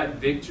 you know, that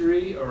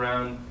victory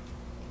around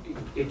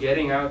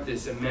getting out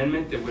this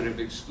amendment that would have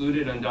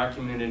excluded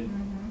undocumented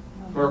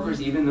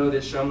workers, even though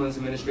that Shumlin's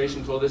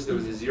administration told us there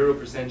was a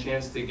 0%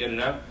 chance to get it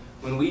out.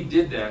 When we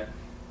did that,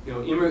 you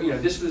know,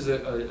 this was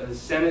a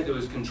Senate that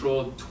was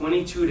controlled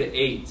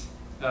 22-8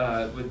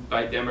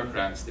 by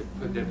Democrats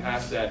that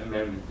passed that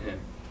amendment in.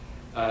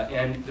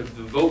 And the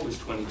vote was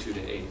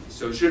 22-8.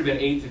 So it should have been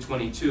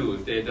 8-22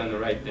 if they had done the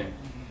right thing.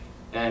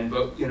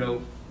 But you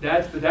know,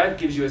 that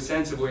gives you a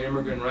sense of where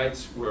immigrant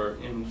rights were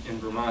in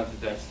Vermont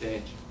at that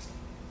stage.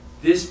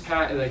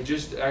 Like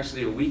just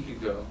actually a week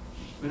ago,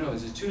 no, it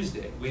was a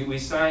Tuesday. We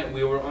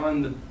were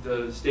on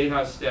the State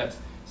House steps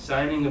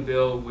signing a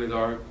bill with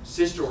our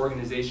sister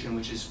organization,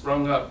 which has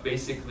sprung up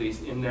basically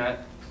in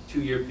that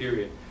 2-year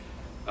period,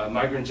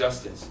 Migrant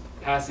Justice,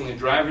 passing a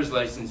driver's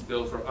license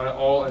bill for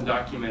all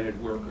undocumented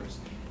workers.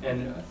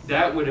 And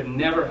that would have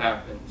never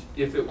happened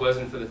if it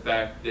wasn't for the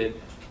fact that,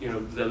 you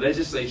know, the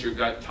legislature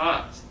got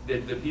taught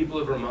that the people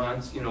of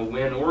Vermont, you know,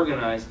 when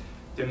organized,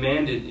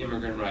 demanded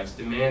immigrant rights,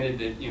 demanded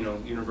that, you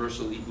know,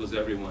 universal equals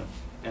everyone.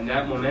 And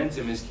that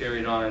momentum is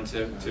carried on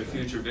to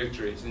future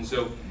victories. And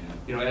so,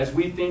 you know, as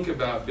we think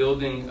about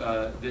building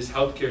this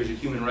healthcare as a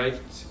human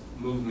rights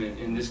movement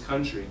in this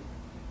country,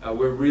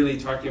 we're really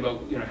talking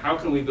about, you know, how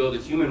can we build a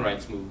human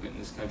rights movement in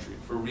this country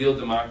for real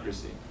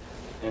democracy,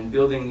 and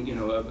building, you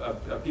know,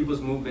 a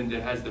people's movement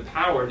that has the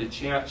power to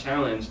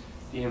challenge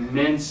the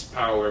immense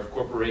power of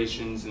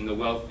corporations and the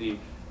wealthy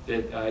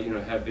that you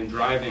know, have been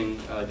driving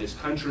this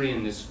country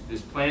and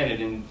this planet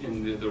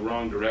in the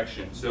wrong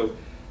direction. So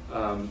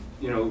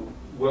you know,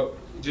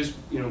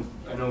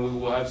 I know we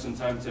will have some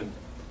time to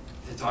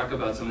talk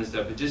about some of this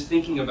stuff, but just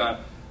thinking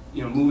about,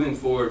 you know, moving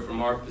forward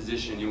from our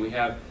position. You know, we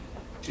have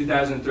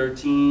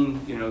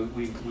 2013, you know,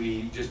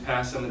 we just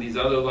passed some of these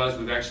other laws.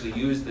 We've actually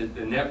used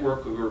the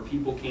network where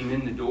people came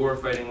in the door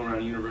fighting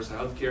around universal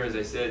health care, as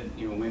I said,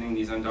 you know, winning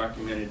these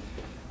undocumented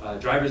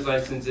driver's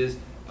licenses,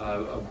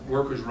 a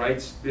workers'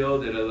 rights bill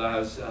that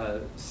allows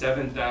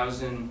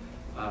 7,000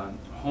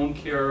 home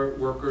care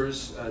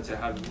workers to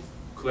have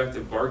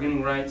collective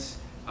bargaining rights,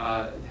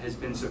 has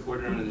been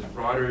supported under this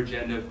broader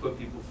agenda of put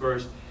people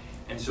first.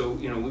 And so,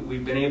 you know,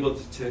 we've been able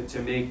to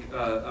make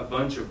a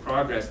bunch of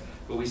progress,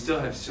 but we still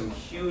have some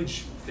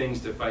huge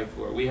things to fight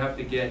for. We have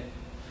to get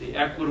the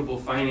equitable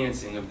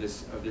financing of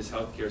this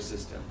healthcare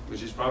system,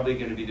 which is probably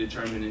going to be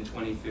determined in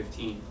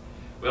 2015.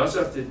 We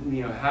also have to,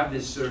 you know, have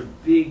this sort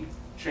of big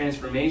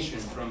transformation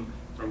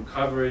from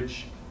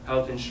coverage,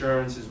 health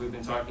insurance, as we've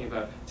been talking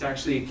about, to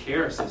actually a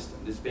care system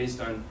that's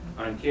based on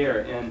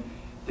care. And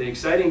the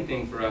exciting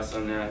thing for us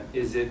on that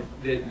is that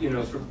you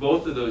know, for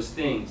both of those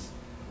things,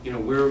 you know,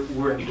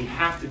 we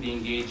have to be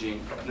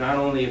engaging not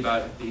only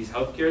about these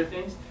healthcare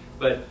things,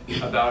 but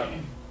about,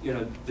 you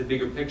know, the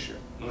bigger picture.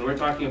 When we're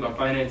talking about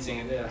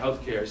financing a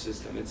healthcare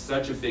system, it's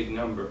such a big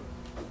number.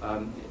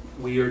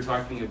 We are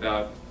talking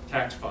about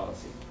tax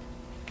policy,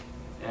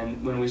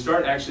 and when we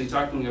start actually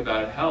talking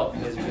about health,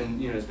 as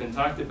has been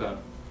talked about,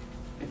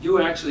 if you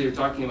actually are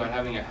talking about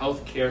having a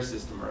healthcare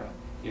system, or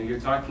you know, you're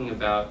talking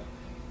about,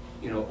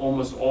 you know,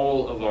 almost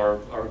all of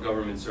our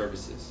government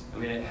services. I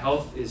mean,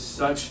 health is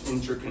such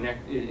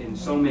interconnected, in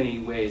so many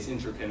ways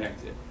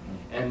interconnected.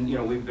 And, you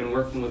know, we've been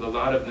working with a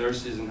lot of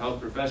nurses and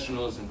health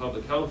professionals and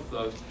public health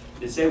folks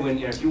that say, when,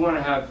 you know, if you want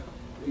to have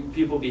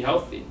people be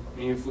healthy, I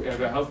mean, if we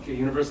have a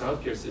universal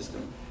healthcare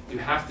system, you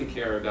have to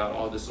care about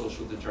all the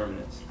social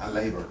determinants. And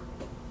labor.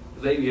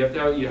 You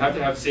have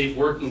to have safe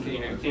working.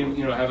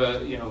 You know, have a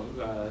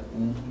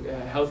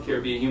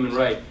healthcare be a human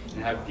right,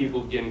 and have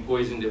people getting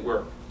poisoned at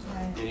work.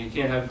 And you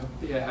can't have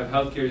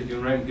healthcare as a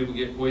human right and people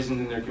get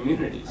poisoned in their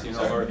communities, you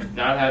know, or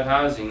not have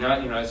housing,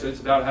 not, you know. So it's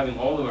about having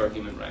all of our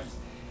human rights.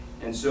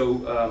 And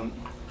so,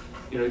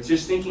 you know,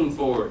 just thinking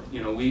forward,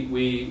 you know, we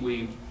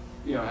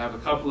you know, have a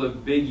couple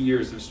of big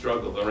years of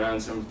struggle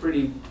around some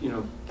pretty, you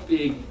know,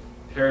 big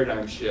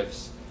paradigm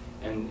shifts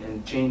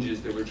and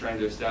changes that we're trying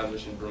to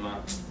establish in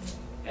Vermont.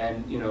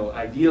 And, you know,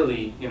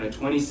 ideally, you know,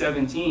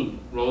 2017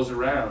 rolls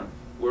around,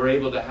 we're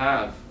able to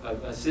have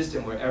a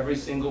system where every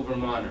single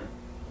Vermonter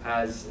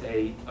has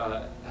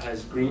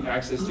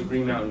access to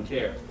Green Mountain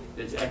Care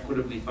that's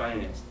equitably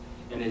financed,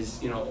 and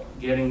is, you know,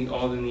 getting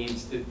all the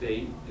needs that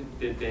they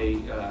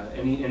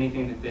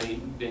anything that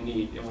they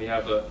need. And we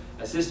have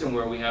a system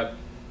where we have,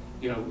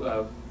 you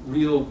know,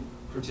 real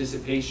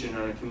participation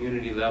on a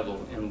community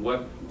level in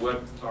what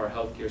our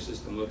healthcare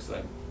system looks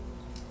like.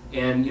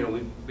 And, you know,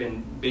 we've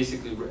been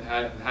basically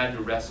had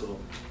to wrestle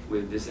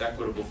with this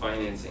equitable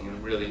financing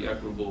and really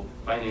equitable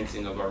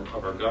financing of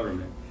our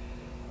government.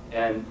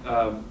 And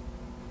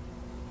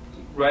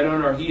right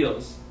on our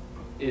heels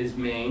is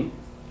Maine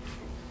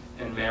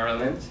and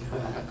Maryland,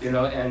 you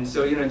know, and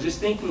so, you know, just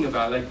thinking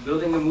about, like,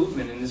 building a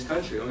movement in this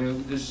country. I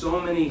mean, there's so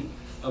many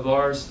of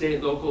our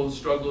local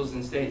struggles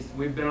in states.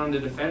 We've been on the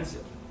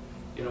defensive.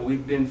 You know,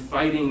 we've been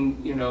fighting,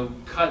 you know,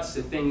 cuts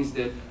to things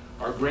that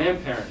our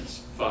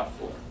grandparents fought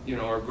for, you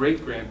know, our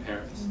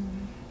great-grandparents.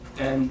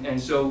 And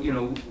so, you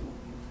know,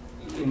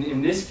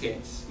 in this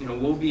case, you know,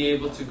 we'll be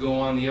able to go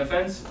on the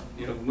offensive,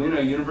 you know, win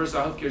a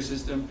universal healthcare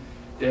system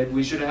that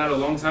we should have had a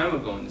long time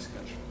ago in this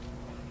country,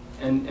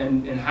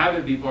 and have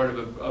it be part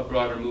of a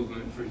broader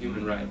movement for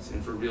human rights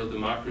and for real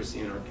democracy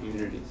in our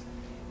communities.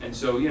 And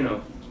so, you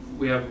know,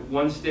 we have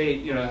one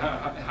state, you know,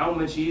 how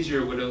much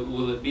easier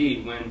will it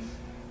be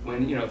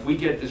when, you know, if we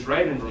get this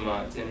right in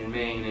Vermont and in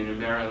Maine and in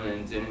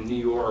Maryland and in New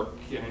York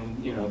and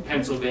in, you know,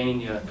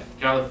 Pennsylvania,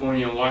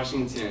 California,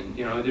 Washington,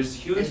 you know, there's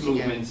huge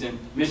movements in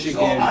Michigan.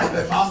 So I'm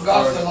the Mount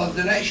Gospel of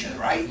the nation,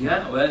 right?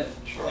 Yeah, well,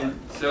 Sure.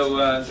 So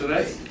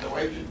that's the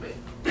way it should be.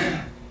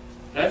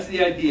 That's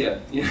the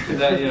idea, you know,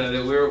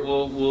 that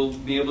we'll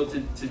be able to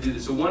do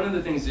this. So one of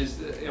the things just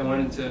I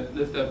wanted to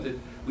lift up, that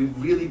we've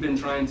really been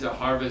trying to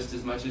harvest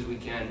as much as we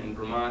can in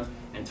Vermont,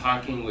 and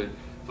talking with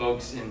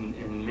folks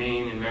in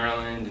Maine and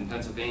Maryland and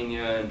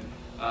Pennsylvania,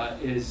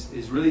 and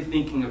is really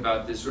thinking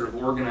about this sort of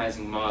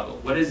organizing model.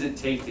 What does it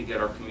take to get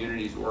our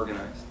communities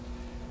organized?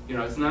 You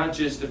know, it's not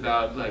just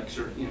about, like,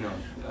 sort of, you know,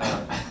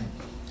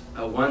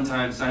 a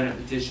one-time sign a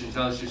petition,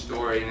 tell us your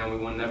story, and then we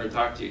will never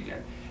talk to you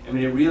again. I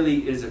mean, it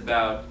really is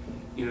about,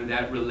 you know,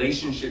 that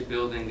relationship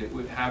building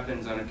that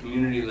happens on a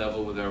community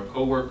level with our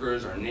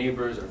coworkers, our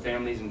neighbors, our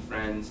families and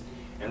friends,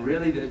 and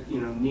really,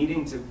 you know,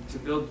 needing to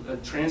build a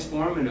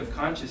transformative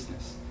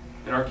consciousness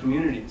in our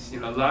communities. You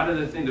know, a lot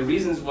of the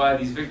reasons why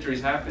these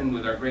victories happened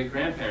with our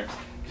great-grandparents,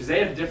 because they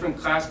had a different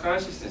class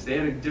consciousness. They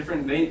had a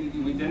different.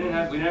 We didn't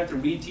have to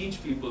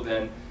reteach people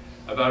then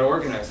about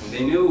organizing.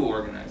 They knew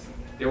organizing.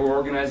 They were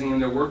organizing in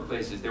their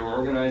workplaces. They were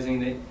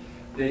organizing.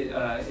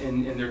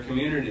 in their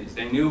communities.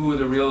 They knew who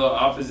the real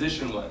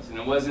opposition was, and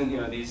it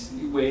wasn't these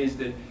ways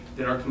that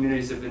our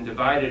communities have been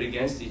divided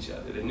against each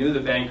other. They knew the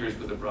bankers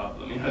were the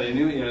problem. They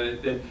knew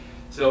that.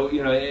 So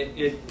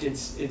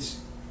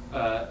it's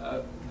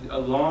a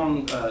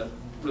long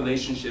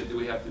relationship that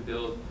we have to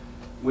build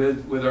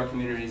with our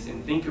communities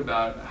and think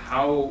about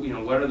how,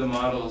 what are the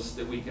models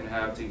that we can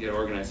have to get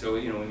organized. So,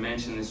 we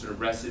mentioned this sort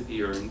of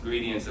recipe or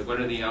ingredients of what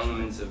are the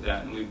elements of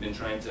that, and we've been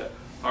trying to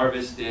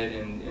harvest it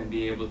and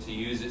be able to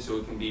use it so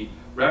it can be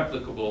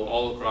replicable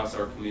all across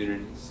our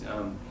communities,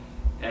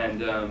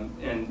 and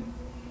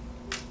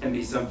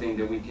be something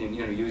that we can,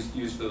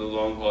 use for the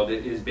long haul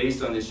that is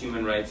based on this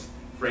human rights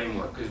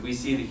framework, because we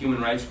see the human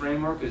rights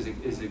framework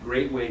is a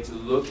great way to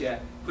look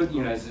at,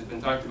 as has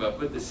been talked about,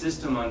 put the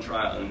system on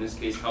trial, in this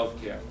case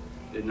healthcare,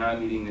 that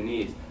not meeting the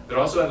needs, but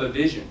also have a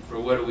vision for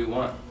what do we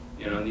want.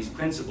 And these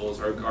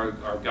principles are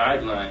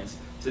guidelines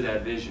to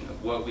that vision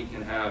of what we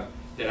can have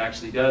that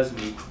actually does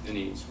meet the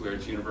needs, where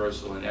it's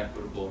universal and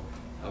equitable,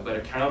 but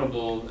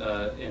accountable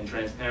and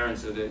transparent,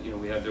 so that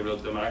we have the real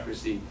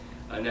democracy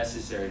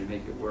necessary to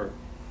make it work.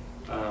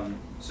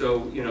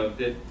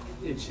 That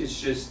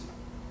it's just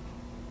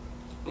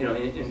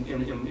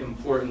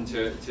important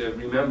to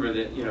remember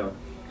that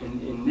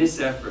in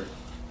this effort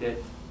that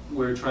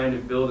we're trying to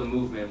build a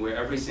movement where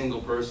every single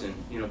person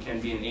can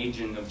be an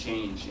agent of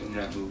change in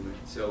that movement.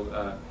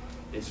 So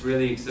it's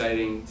really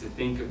exciting to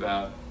think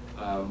about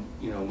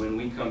when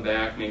we come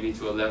back maybe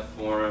to a left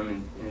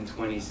forum in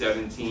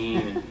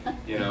 2017,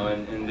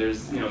 and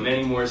there's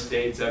many more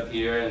states up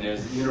here, and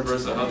there's a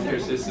universal healthcare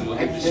system. We'll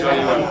get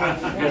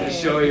to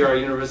show you our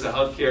universal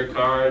healthcare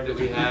card that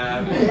we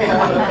have.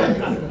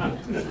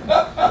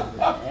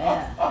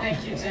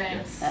 Thank you,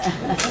 James.